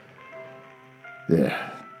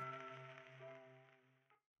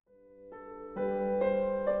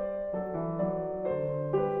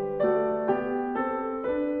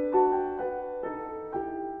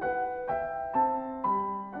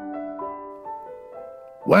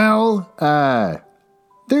 Well,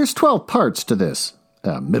 there's 12 parts to this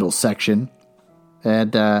middle section.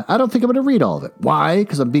 And I don't think I'm going to read all of it. Why?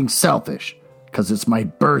 Because I'm being selfish. Because it's my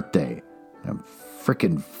birthday. I'm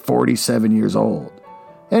frickin' 47 years old.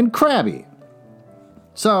 And crabby.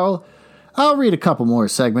 So, I'll read a couple more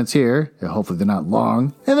segments here. Hopefully they're not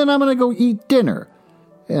long. And then I'm going to go eat dinner.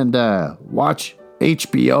 And watch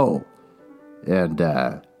HBO. And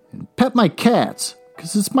pet my cats.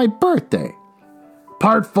 Because it's my birthday.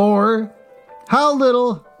 Part 4. How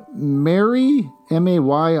little Mary,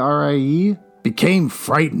 Mayrie, became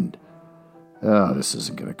frightened. Oh, this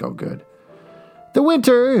isn't going to go good. The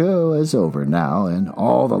winter was over now, and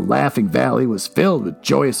all the Laughing Valley was filled with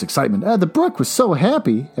joyous excitement. The brook was so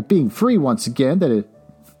happy at being free once again that it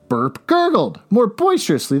gurgled more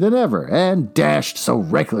boisterously than ever, and dashed so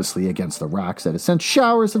recklessly against the rocks that it sent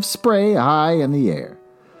showers of spray high in the air.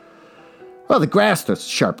 Well, the grass thrust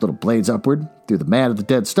sharp little blades upward through the mat of the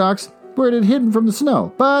dead stalks, where it had hidden from the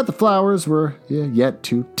snow, but the flowers were yet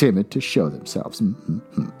too timid to show themselves.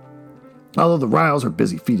 Although the Riles were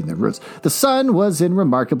busy feeding their roots, the sun was in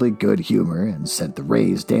remarkably good humor and sent the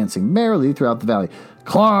rays dancing merrily throughout the valley.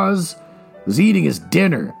 Claus was eating his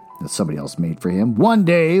dinner that somebody else made for him one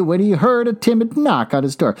day when he heard a timid knock on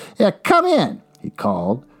his door. Come in, he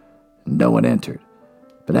called. No one entered,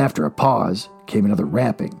 but after a pause came another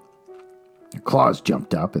rapping. Claus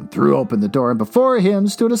jumped up and threw open the door, and before him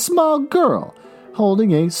stood a small girl,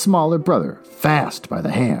 holding a smaller brother, fast by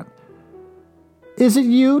the hand. "Is it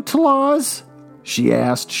you, Claus?" she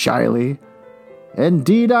asked shyly.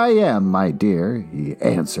 "Indeed I am, my dear," he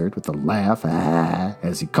answered with a laugh,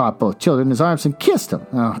 as he caught both children in his arms and kissed them.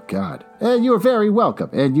 "Oh, God. You are very welcome,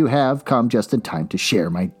 and you have come just in time to share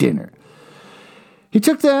my dinner." He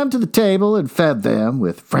took them to the table and fed them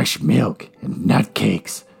with fresh milk and nut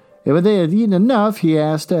cakes. And when they had eaten enough, he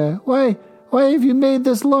asked, Why have you made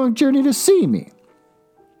this long journey to see me?"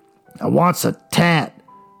 "I wants a tat,"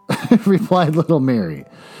 replied little Mary.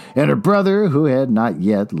 And her brother, who had not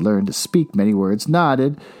yet learned to speak many words,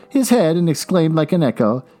 nodded his head and exclaimed like an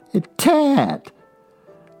echo, "A tat."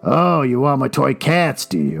 "Oh, you want my toy cats,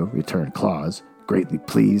 do you?" returned Claus, greatly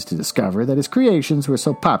pleased to discover that his creations were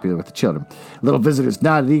so popular with the children. Little visitors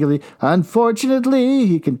nodded eagerly. "Unfortunately,"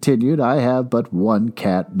 he continued, "I have but one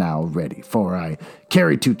cat now ready, for I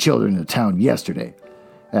carried 2 children into town yesterday.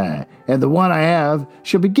 And the one I have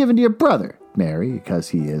shall be given to your brother, Mary, because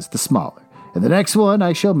he is the smaller. And the next one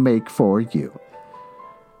I shall make for you."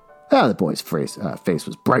 The boy's face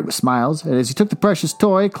was bright with smiles, and as he took the precious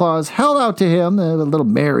toy, Claus held out to him. Little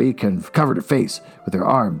Mary covered her face with her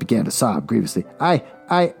arm and began to sob grievously. I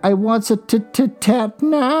I wants a tat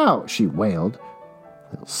now, she wailed.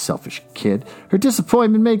 Little selfish kid. Her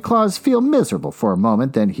disappointment made Claus feel miserable for a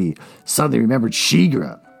moment, then he suddenly remembered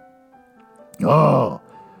Shigra. Oh,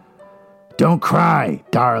 don't cry,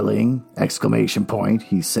 darling, !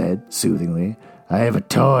 He said soothingly. I have a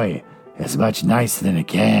toy. It's much nicer than a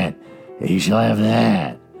cat. You shall have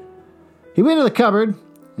that. He went to the cupboard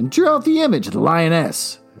and drew out the image of the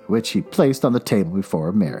lioness, which he placed on the table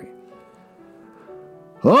before Mary.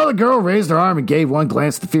 Oh, the girl raised her arm and gave one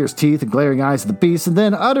glance at the fierce teeth and glaring eyes of the beast, and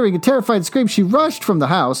then, uttering a terrified scream, she rushed from the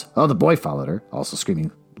house. Oh, the boy followed her, also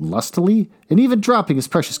screaming lustily, and even dropping his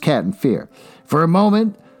precious cat in fear. For a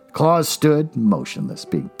moment, Claus stood motionless,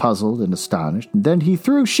 being puzzled and astonished, and then he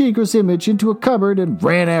threw Shigra's image into a cupboard and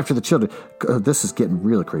ran after the children. This is getting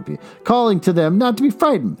really creepy. Calling to them not to be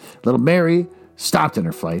frightened. Little Mary stopped in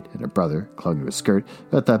her flight, and her brother clung to his skirt,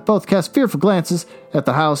 but both cast fearful glances at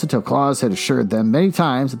the house until Claus had assured them many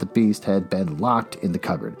times that the beast had been locked in the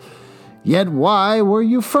cupboard. Yet why were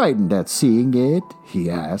you frightened at seeing it? He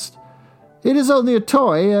asked. It is only a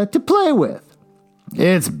toy to play with.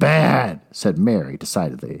 It's bad, said Mary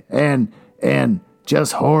decidedly, and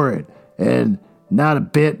just horrid, and not a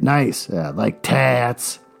bit nice, like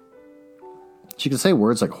tats. She can say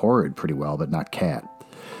words like horrid pretty well, but not cat.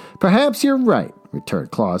 Perhaps you're right,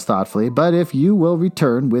 returned Claus thoughtfully, but if you will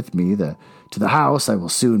return with me to the house, I will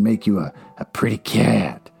soon make you a pretty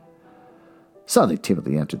cat. So they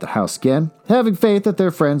timidly entered the house again, having faith at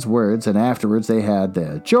their friend's words, and afterwards they had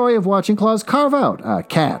the joy of watching Claus carve out a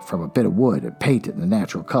cat from a bit of wood and paint it in the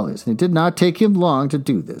natural colors. And it did not take him long to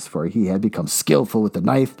do this, for he had become skillful with the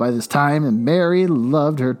knife by this time, and Mary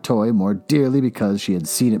loved her toy more dearly because she had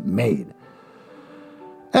seen it made.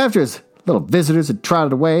 After his little visitors had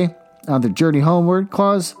trotted away on their journey homeward,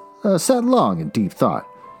 Claus sat long in deep thought,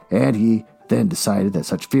 and he then decided that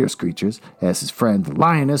such fierce creatures as his friend the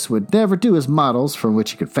lioness would never do as models from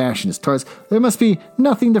which he could fashion his toys. There must be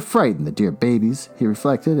nothing to frighten the dear babies, he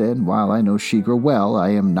reflected, and while I know Shigra well, I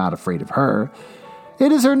am not afraid of her.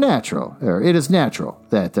 It is natural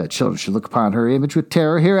that children should look upon her image with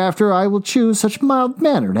terror. Hereafter I will choose such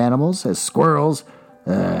mild-mannered animals as squirrels,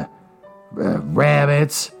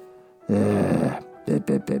 rabbits,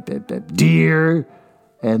 deer,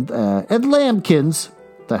 and lambkins.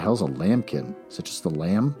 The hell's a lambkin? Is it just a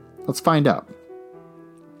lamb? Let's find out.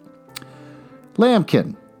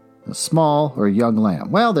 Lambkin, a small or young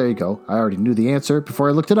lamb. Well, there you go. I already knew the answer before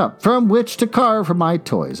I looked it up. From which to carve for my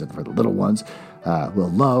toys, and for the little ones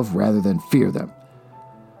will love rather than fear them.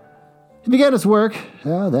 He began his work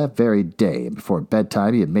that very day, and before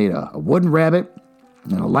bedtime he had made a wooden rabbit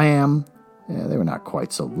and a lamb. They were not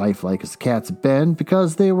quite so lifelike as the cats had been,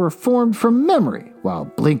 because they were formed from memory, while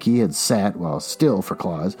Blinky had sat still for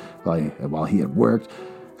Claus while he had worked.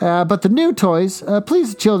 But the new toys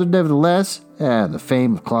pleased the children nevertheless, and the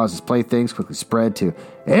fame of Claus's playthings quickly spread to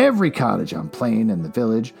every cottage on plain and the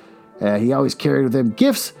village. He always carried with him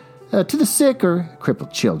gifts to the sick or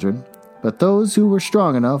crippled children, but those who were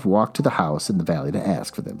strong enough walked to the house in the valley to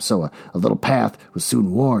ask for them. So a little path was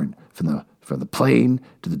soon worn from the plain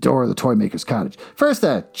to the door of the toy maker's cottage. First,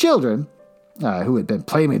 the children, who had been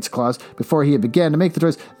playmates of Claus before he had began to make the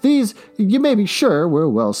toys, these, you may be sure, were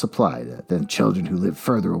well supplied. Then children who lived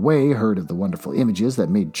further away heard of the wonderful images that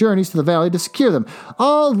made journeys to the valley to secure them.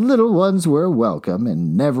 All little ones were welcome,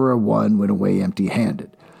 and never a one went away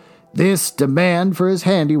empty-handed. This demand for his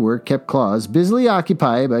handiwork kept Claus busily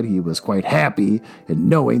occupied, but he was quite happy in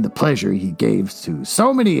knowing the pleasure he gave to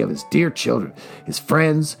so many of his dear children. His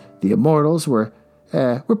friends, the immortals, were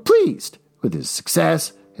pleased with his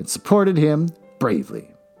success and supported him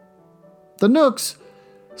bravely. The Knooks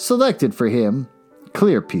selected for him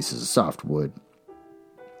clear pieces of soft wood,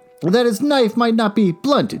 that his knife might not be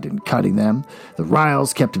blunted in cutting them. The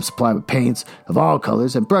Riles kept him supplied with paints of all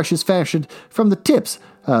colors and brushes fashioned from the tips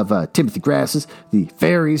of timothy grasses. The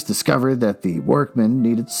fairies discovered that the workmen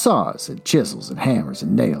needed saws and chisels and hammers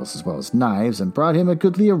and nails, as well as knives, and brought him a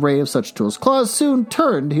goodly array of such tools. Claus soon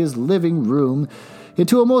turned his living room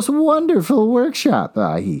into a most wonderful workshop.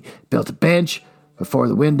 He built a bench before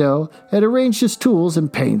the window and arranged his tools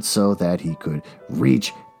and paints so that he could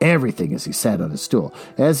reach everything as he sat on his stool.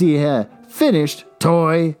 As he finished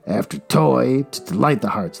toy after toy to delight the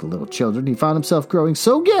hearts of the little children, he found himself growing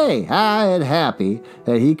so gay and happy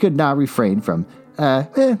that he could not refrain from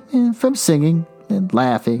singing and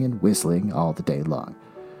laughing and whistling all the day long.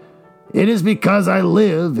 It is because I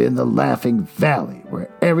live in the Laughing Valley,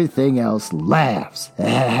 where everything else laughs,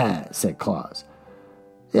 said Claus.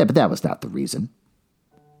 Yeah, but that was not the reason.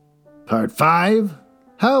 Part 5.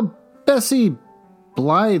 How Bessie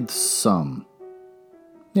Blithesome.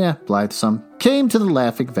 Yeah, Blithesome. came to the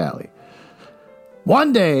Laughing Valley.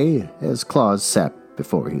 One day, as Claus sat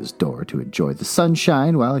before his door to enjoy the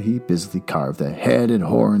sunshine while he busily carved the head and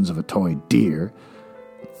horns of a toy deer,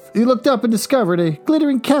 he looked up and discovered a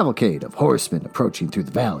glittering cavalcade of horsemen approaching through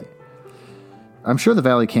the valley. I'm sure the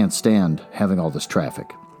valley can't stand having all this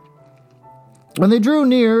traffic. When they drew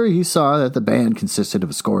near, he saw that the band consisted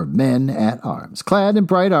of a score of men at arms, clad in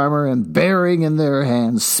bright armor and bearing in their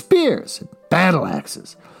hands spears and battle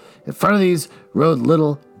axes. In front of these rode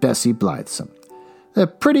little Bessie Blithesome, the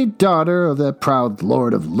pretty daughter of the proud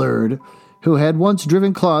Lord of Lurd, who had once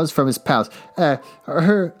driven Claus from his palace.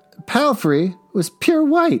 Her palfrey was pure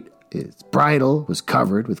white. Its bridle was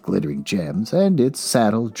covered with glittering gems, and its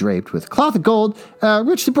saddle draped with cloth of gold,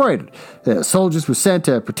 richly embroidered. The soldiers were sent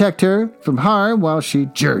to protect her from harm while she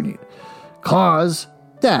journeyed. Claus,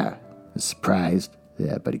 was surprised,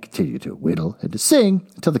 but he continued to whittle and to sing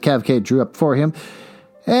until the cavalcade drew up before him.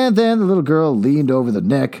 And then the little girl leaned over the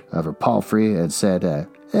neck of her palfrey and said,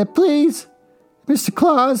 Please, Mr.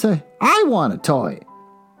 Claus, I want a toy.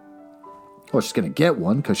 Well, she's going to get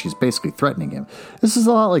one because she's basically threatening him. This is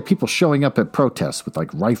a lot like people showing up at protests with,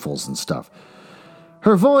 rifles and stuff.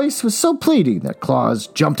 Her voice was so pleading that Claus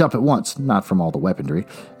jumped up at once, not from all the weaponry,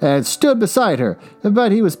 and stood beside her,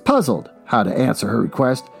 but he was puzzled how to answer her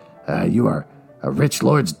request. You are a rich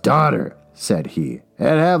lord's daughter, said he,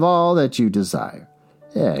 and have all that you desire.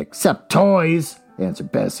 Except toys,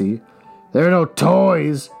 answered Bessie. There are no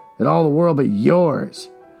toys in all the world but yours.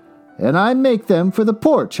 And I make them for the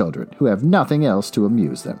poor children who have nothing else to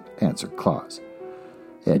amuse them, answered Claus.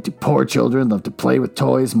 Do poor children love to play with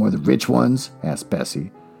toys more than rich ones? Asked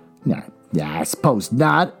Bessie. I suppose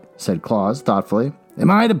not, said Claus thoughtfully.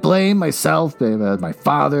 Am I to blame myself? My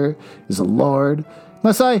father is a lord.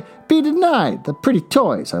 Must I be denied the pretty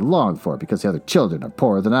toys I long for because the other children are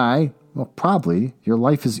poorer than I? Well, probably. Your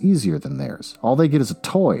life is easier than theirs. All they get is a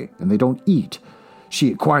toy, and they don't eat, she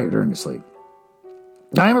inquired earnestly.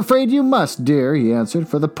 I am afraid you must, dear, he answered,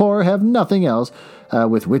 for the poor have nothing else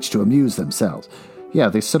with which to amuse themselves. Yeah,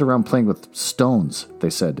 they sit around playing with stones, they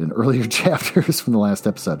said in earlier chapters from the last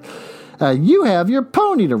episode. You have your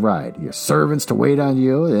pony to ride, your servants to wait on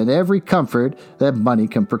you, and every comfort that money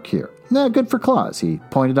can procure. Good for Claus, he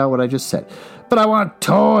pointed out what I just said. But I want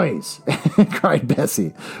toys, cried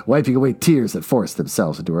Bessie, wiping away tears that forced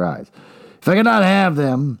themselves into her eyes. If I cannot have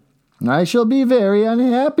them, I shall be very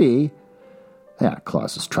unhappy.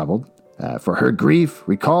 Claus was troubled, for her grief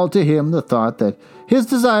recalled to him the thought that his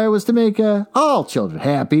desire was to make all children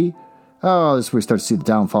happy. Oh, this is where we start to see the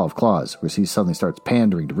downfall of Claus, where he suddenly starts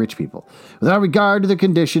pandering to rich people, without regard to their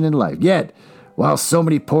condition in life. Yet, while so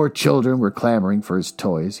many poor children were clamoring for his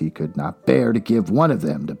toys, he could not bear to give one of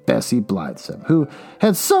them to Bessie Blithesome, who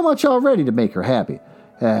had so much already to make her happy.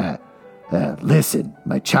 Listen,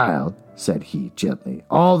 my child, said he gently.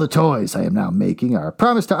 All the toys I am now making are a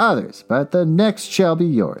promise to others, but the next shall be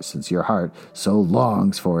yours, since your heart so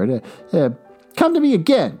longs for it. Come to me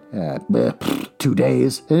again, 2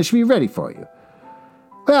 days, and it shall be ready for you.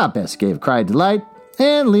 Well, Bessie gave a cry of delight,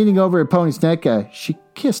 and leaning over her pony's neck, she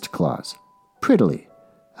kissed Claus prettily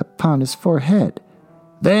upon his forehead.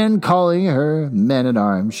 Then, calling her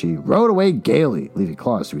men-at-arms, she rode away gaily, leaving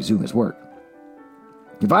Claus to resume his work.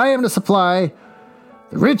 If I am to supply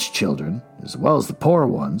the rich children, as well as the poor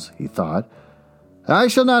ones, he thought, I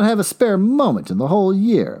shall not have a spare moment in the whole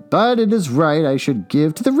year, but it is right I should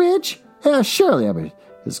give to the rich. Surely I would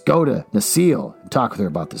just go to Necile and talk with her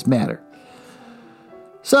about this matter.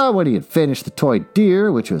 So when he had finished the toy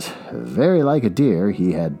deer, which was very like a deer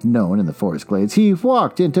he had known in the forest glades, he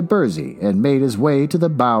walked into Burzee and made his way to the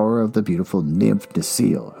bower of the beautiful nymph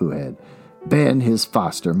Necile, who had been his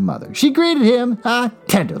foster mother. She greeted him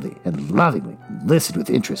tenderly and lovingly, and listened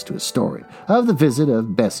with interest to his story of the visit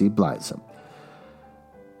of Bessie Blithesome.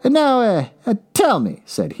 And now, tell me,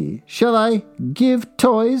 said he, shall I give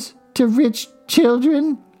toys to rich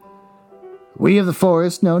children? We of the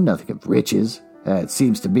forest know nothing of riches. It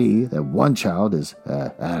seems to me that one child is,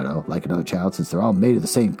 like another child, since they're all made of the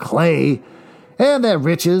same clay, and that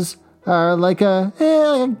riches are like a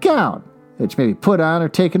gown, which may be put on or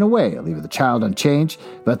taken away, leaving the child unchanged.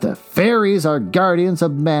 But the fairies are guardians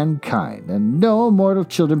of mankind, and no mortal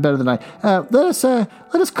children better than I. Let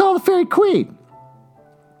us call the fairy queen.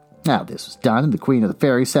 Now this was done, and the queen of the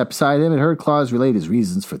fairies sat beside him and heard Claus relate his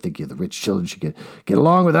reasons for thinking the rich children should get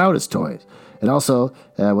along without his toys, and also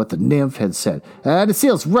what the nymph had said.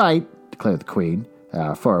 Necile's right, declared the queen.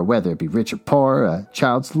 For whether it be rich or poor, a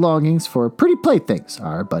child's longings for pretty playthings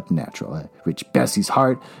are but natural. Rich Bessie's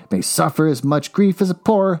heart may suffer as much grief as a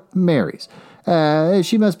poor Mary's.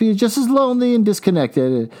 She must be just as lonely and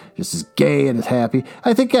disconnected, just as gay and as happy.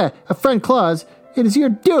 I think, a friend Claus, it is your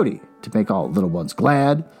duty to make all little ones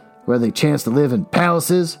glad, whether they chance to live in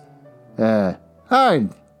palaces, or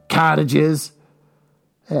in cottages.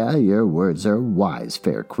 Your words are wise,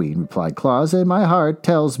 fair queen, replied Claus, and my heart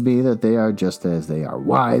tells me that they are just as they are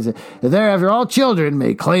wise, and thereafter all children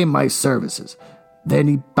may claim my services. Then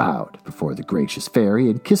he bowed before the gracious fairy,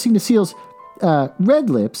 and kissing Necile's red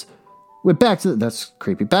lips, went back to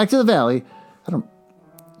the valley. I don't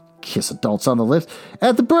kiss adults on the lips.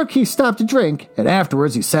 At the brook he stopped to drink, and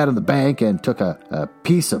afterwards he sat on the bank and took a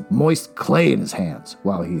piece of moist clay in his hands,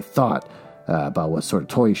 while he thought about what sort of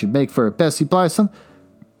toy he should make for Bessie Blithesome.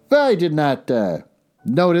 But I did not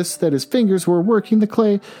notice that his fingers were working the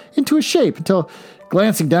clay into a shape until,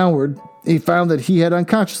 glancing downward, he found that he had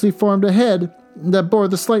unconsciously formed a head that bore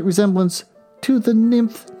the slight resemblance to the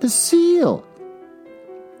nymph Necile.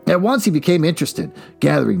 At once he became interested,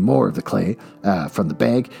 gathering more of the clay from the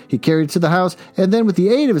bag. He carried it to the house, and then with the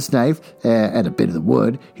aid of his knife and a bit of the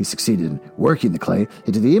wood, he succeeded in working the clay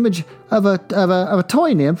into the image of a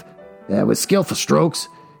toy nymph. With skillful strokes,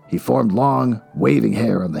 he formed long, waving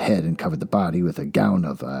hair on the head and covered the body with a gown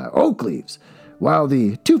of oak leaves, while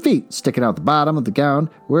the 2 feet sticking out the bottom of the gown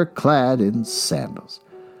were clad in sandals.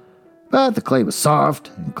 But the clay was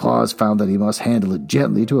soft, and Claus found that he must handle it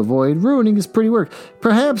gently to avoid ruining his pretty work.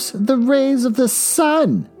 Perhaps the rays of the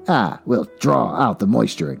sun will draw out the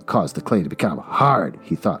moisture and cause the clay to become hard,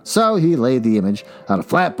 he thought. So he laid the image on a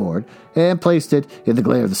flat board and placed it in the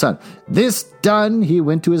glare of the sun. This done, he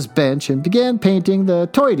went to his bench and began painting the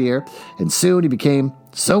toy deer, and soon he became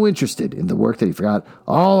so interested in the work that he forgot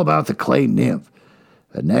all about the clay nymph.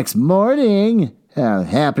 The next morning,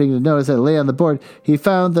 happening to notice that it lay on the board, he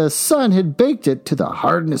found the sun had baked it to the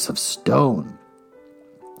hardness of stone,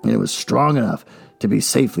 and it was strong enough to be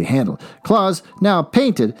safely handled. Claus now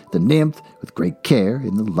painted the nymph with great care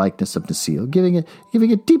in the likeness of Necile, giving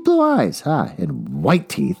it deep blue eyes, and white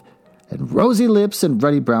teeth, and rosy lips and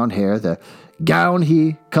ruddy brown hair. The gown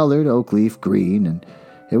he colored oak leaf green, and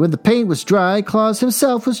when the paint was dry, Claus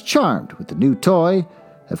himself was charmed with the new toy.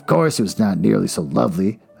 Of course, it was not nearly so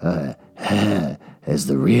lovely as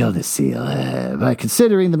the real Necile, but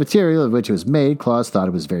considering the material of which it was made, Claus thought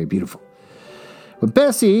it was very beautiful. When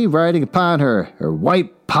Bessie, riding upon her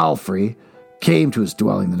white palfrey, came to his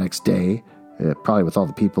dwelling the next day, probably with all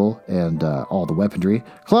the people and all the weaponry,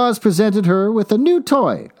 Claus presented her with a new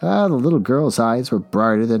toy. The little girl's eyes were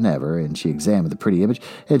brighter than ever, and she examined the pretty image,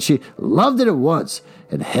 and she loved it at once,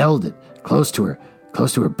 and held it close to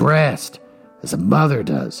her breast, as a mother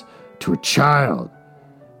does to her child.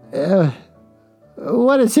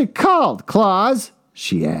 What is it called, Claus?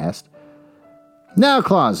 She asked. Now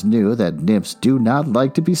Claus knew that nymphs do not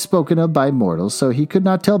like to be spoken of by mortals, so he could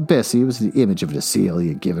not tell Bessie it was the image of Necile he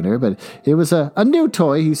had given her, but it was a new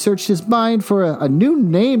toy. He searched his mind for a new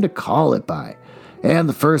name to call it by, and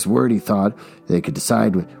the first word he thought they could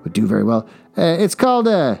decide would do very well. It's called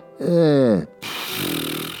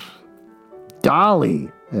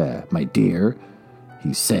Dolly, my dear,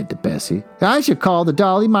 he said to Bessie. I shall call the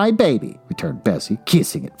dolly my baby, returned Bessie,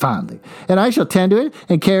 kissing it fondly, and I shall tend to it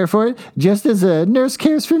and care for it just as a nurse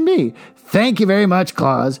cares for me. Thank you very much,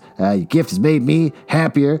 Claus. Your gift has made me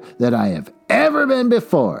happier than I have ever been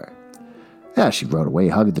before. She rode away,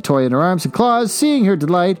 hugging the toy in her arms, and Claus, seeing her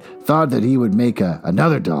delight, thought that he would make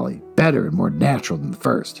another dolly, better and more natural than the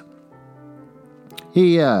first.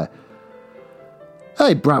 He brought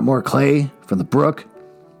more clay from the brook.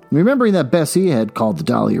 Remembering that Bessie had called the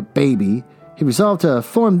dolly her baby, he resolved to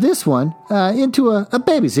form this one into a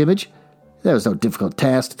baby's image. That was no difficult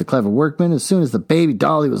task to the clever workman. As soon as the baby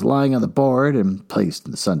dolly was lying on the board and placed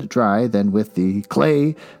in the sun to dry, then with the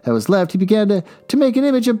clay that was left, he began to make an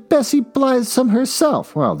image of Bessie Blithesome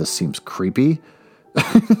herself. Well, this seems creepy.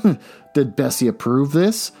 Did Bessie approve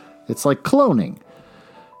this? It's like cloning.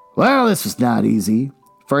 Well, this was not easy,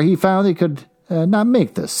 for he found he could not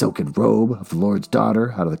make the silken robe of the Lord's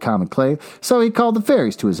daughter out of the common clay, so he called the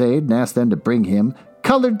fairies to his aid and asked them to bring him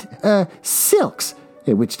colored silks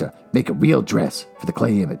in which to make a real dress for the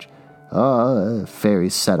clay image.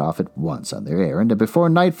 Fairies set off at once on their errand, and before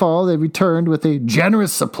nightfall they returned with a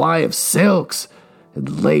generous supply of silks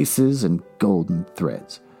and laces and golden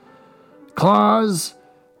threads. Claus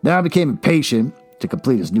now became impatient to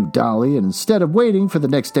complete his new dolly, and instead of waiting for the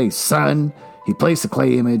next day's sun, he placed the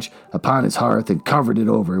clay image upon his hearth and covered it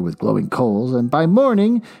over with glowing coals, and by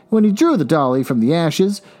morning, when he drew the dolly from the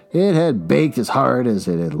ashes, it had baked as hard as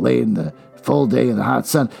it had laid in the full day in the hot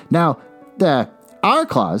sun. Now, our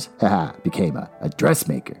Claus became a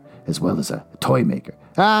dressmaker as well as a toy maker.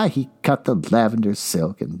 He cut the lavender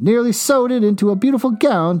silk and nearly sewed it into a beautiful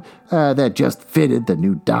gown that just fitted the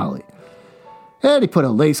new dolly. And he put a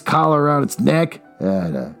lace collar around its neck,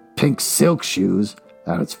 and pink silk shoes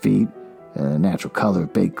on its feet. The natural color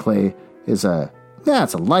of baked clay is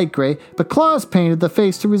it's a light gray, but Claus painted the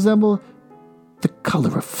face to resemble the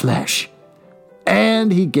color of flesh.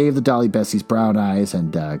 And he gave the Dolly Bessies brown eyes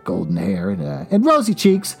and golden hair and rosy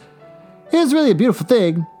cheeks. It was really a beautiful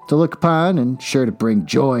thing to look upon and sure to bring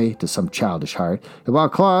joy to some childish heart. And while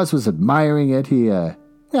Claus was admiring it,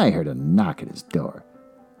 I heard a knock at his door.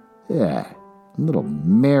 Yeah, little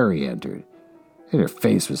Mary entered, and her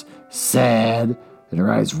face was sad and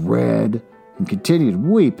her eyes red and continued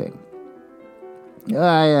weeping.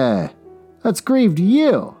 What's grieved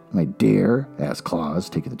you, my dear? Asked Claus,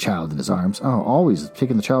 taking the child in his arms. Oh, always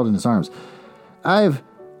taking the child in his arms. I've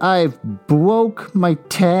broke my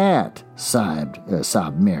tat, sobbed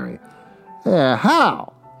Mary.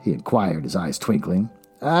 How? He inquired, his eyes twinkling.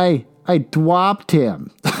 I dropped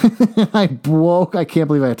him. I can't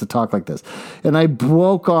believe I have to talk like this. And I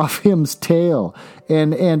broke off him's tail.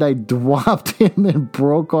 And I dropped him and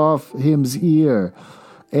broke off him's ear.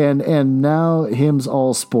 And now him's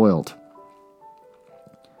all spoiled.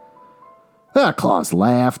 Claus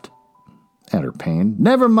laughed at her pain.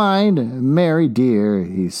 Never mind, Mary dear,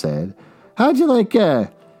 he said. How'd you like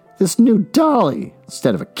this new dolly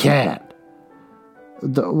instead of a cat?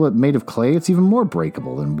 What, made of clay? It's even more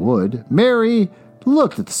breakable than wood. Mary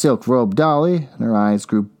looked at the silk-robed dolly, and her eyes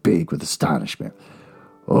grew big with astonishment.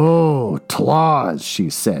 Oh, Claus, she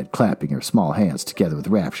said, clapping her small hands together with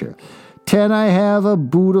rapture. Can I have a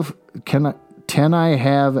can I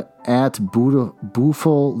have at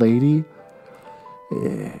Booful lady?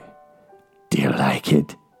 Do you like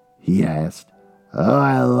it? He asked. Oh,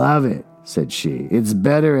 I love it, said she. It's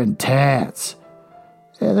better in tats.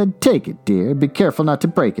 Then take it, dear. Be careful not to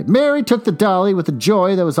break it. Mary took the dolly with a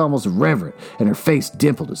joy that was almost reverent, and her face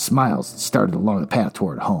dimpled with smiles and started along the path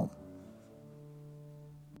toward home.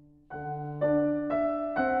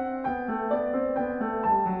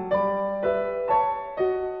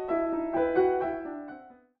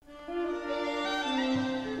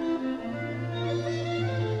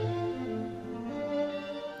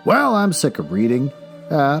 Well, I'm sick of reading.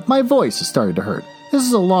 My voice is starting to hurt. This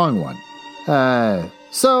is a long one.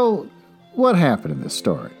 So, what happened in this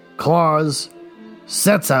story? Claus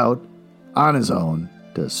sets out on his own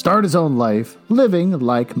to start his own life living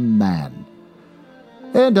like man.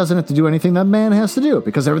 And doesn't have to do anything that man has to do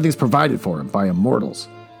because everything's provided for him by immortals.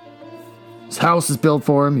 His house is built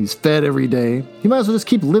for him. He's fed every day. He might as well just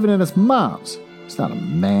keep living in his mom's. He's not a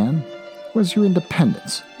man. Where's your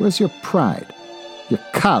independence? Where's your pride? You're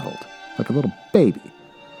coddled like a little baby.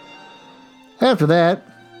 After that,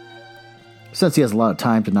 since he has a lot of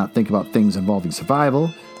time to not think about things involving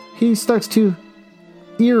survival, he starts to,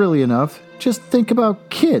 eerily enough, just think about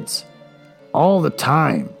kids. All the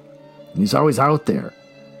time. And he's always out there,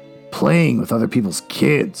 playing with other people's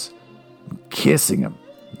kids, and kissing them,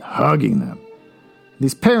 and hugging them.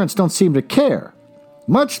 These parents don't seem to care,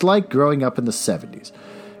 much like growing up in the 70s.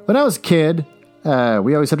 When I was a kid,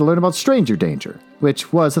 we always had to learn about stranger danger,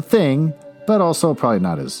 which was a thing, but also probably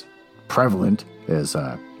not as prevalent as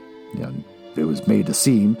it was made to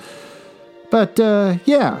seem. But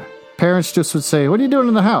parents just would say, what are you doing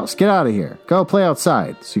in the house? Get out of here. Go play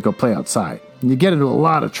outside. So you go play outside. And you get into a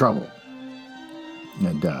lot of trouble.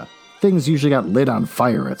 And things usually got lit on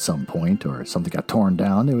fire at some point, or something got torn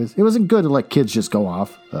down. It wasn't good to let kids just go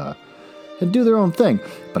off and do their own thing.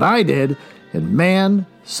 But I did, and man,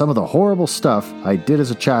 some of the horrible stuff I did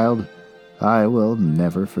as a child, I will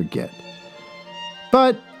never forget.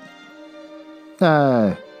 But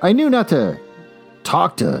I knew not to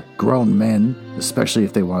talk to grown men, especially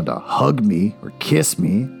if they wanted to hug me or kiss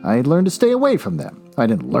me. I learned to stay away from them. I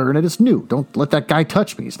didn't learn, I just knew. Don't let that guy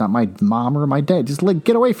touch me. He's not my mom or my dad. Just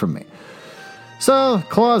get away from me. So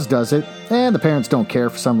Claus does it, and the parents don't care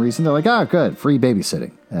for some reason. They're like, good, free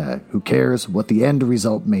babysitting. Who cares what the end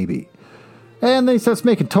result may be? And then he starts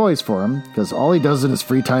making toys for him, because all he does in his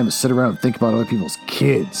free time is sit around and think about other people's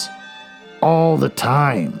kids. All the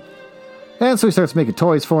time. And so he starts making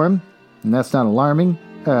toys for him, and that's not alarming.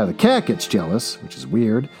 The cat gets jealous, which is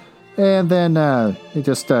weird. And then he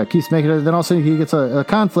just keeps making it. Then all of a sudden he gets a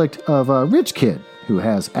conflict of a rich kid who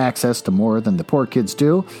has access to more than the poor kids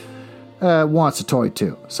do, wants a toy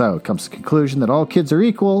too. So it comes to the conclusion that all kids are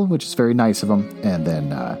equal, which is very nice of him, and then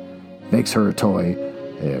makes her a toy,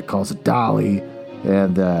 calls it Dolly,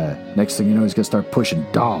 and next thing you know, he's going to start pushing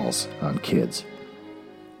dolls on kids.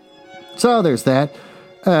 So there's that.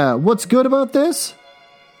 What's good about this?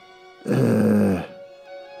 That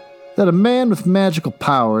a man with magical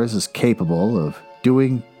powers is capable of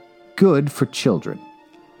doing good for children.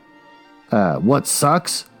 What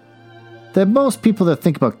sucks? That most people that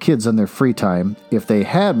think about kids on their free time, if they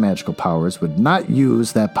had magical powers, would not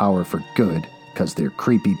use that power for good, because they're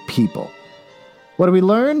creepy people. What do we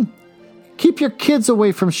learn? Keep your kids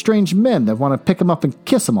away from strange men that want to pick them up and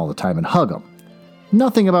kiss them all the time and hug them.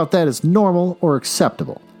 Nothing about that is normal or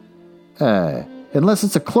acceptable. Unless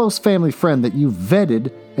it's a close family friend that you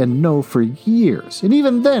vetted and know for years, and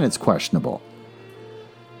even then it's questionable.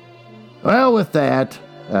 Well, with that,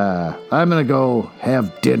 I'm going to go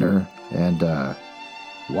have dinner and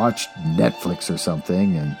watch Netflix or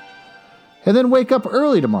something, and then wake up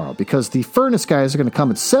early tomorrow, because the furnace guys are going to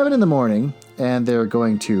come at 7 in the morning, and they're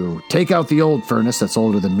going to take out the old furnace that's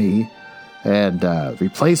older than me and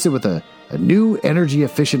replace it with a new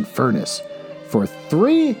energy-efficient furnace for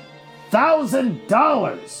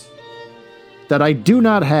 $3,000 that I do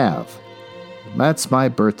not have. That's my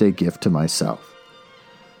birthday gift to myself.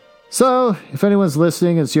 So, if anyone's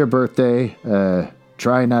listening, it's your birthday,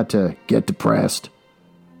 try not to get depressed,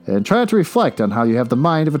 and try to reflect on how you have the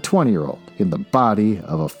mind of a 20-year-old in the body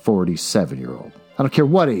of a 47-year-old. I don't care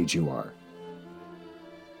what age you are.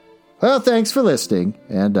 Well, thanks for listening,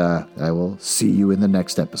 and I will see you in the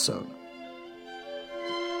next episode.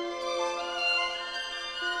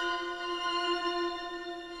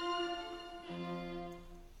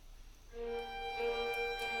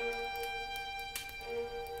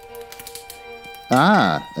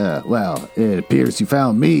 Well, it appears you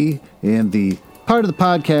found me in the part of the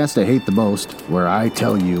podcast I hate the most, where I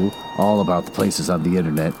tell you all about the places on the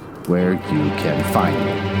internet where you can find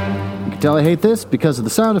me. You can tell I hate this because of the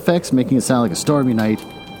sound effects making it sound like a stormy night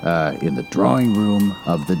in the drawing room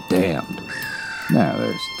of the damned. Now,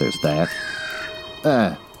 there's that.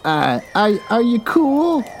 Are you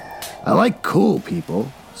cool? I like cool people.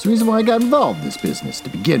 It's the reason why I got involved in this business to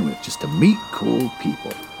begin with, just to meet cool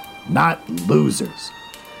people, not losers.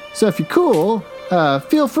 So if you're cool,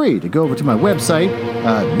 feel free to go over to my website,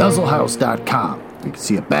 nuzzlehouse.com. You can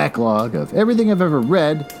see a backlog of everything I've ever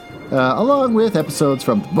read, along with episodes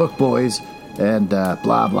from the Book Boys and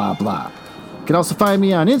blah, blah, blah. You can also find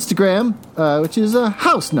me on Instagram, which is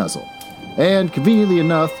House Nuzzle. And conveniently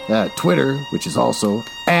enough, Twitter, which is also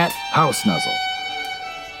 @HouseNuzzle.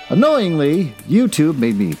 Annoyingly, YouTube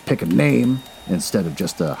made me pick a name instead of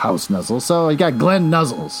just a House Nuzzle, so I got Glenn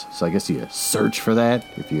Nuzzles. So I guess you search for that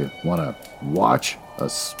if you want to watch a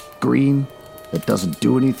screen that doesn't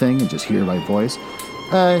do anything and just hear my voice.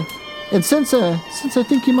 And since I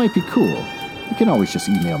think you might be cool, you can always just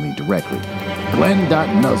email me directly,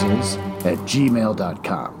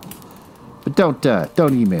 glenn.nuzzles@gmail.com. But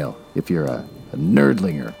don't email if you're a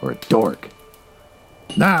nerdlinger or a dork.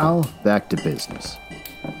 Now, back to business.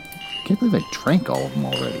 Can't believe I drank all of them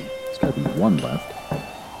already. There's got to be one left.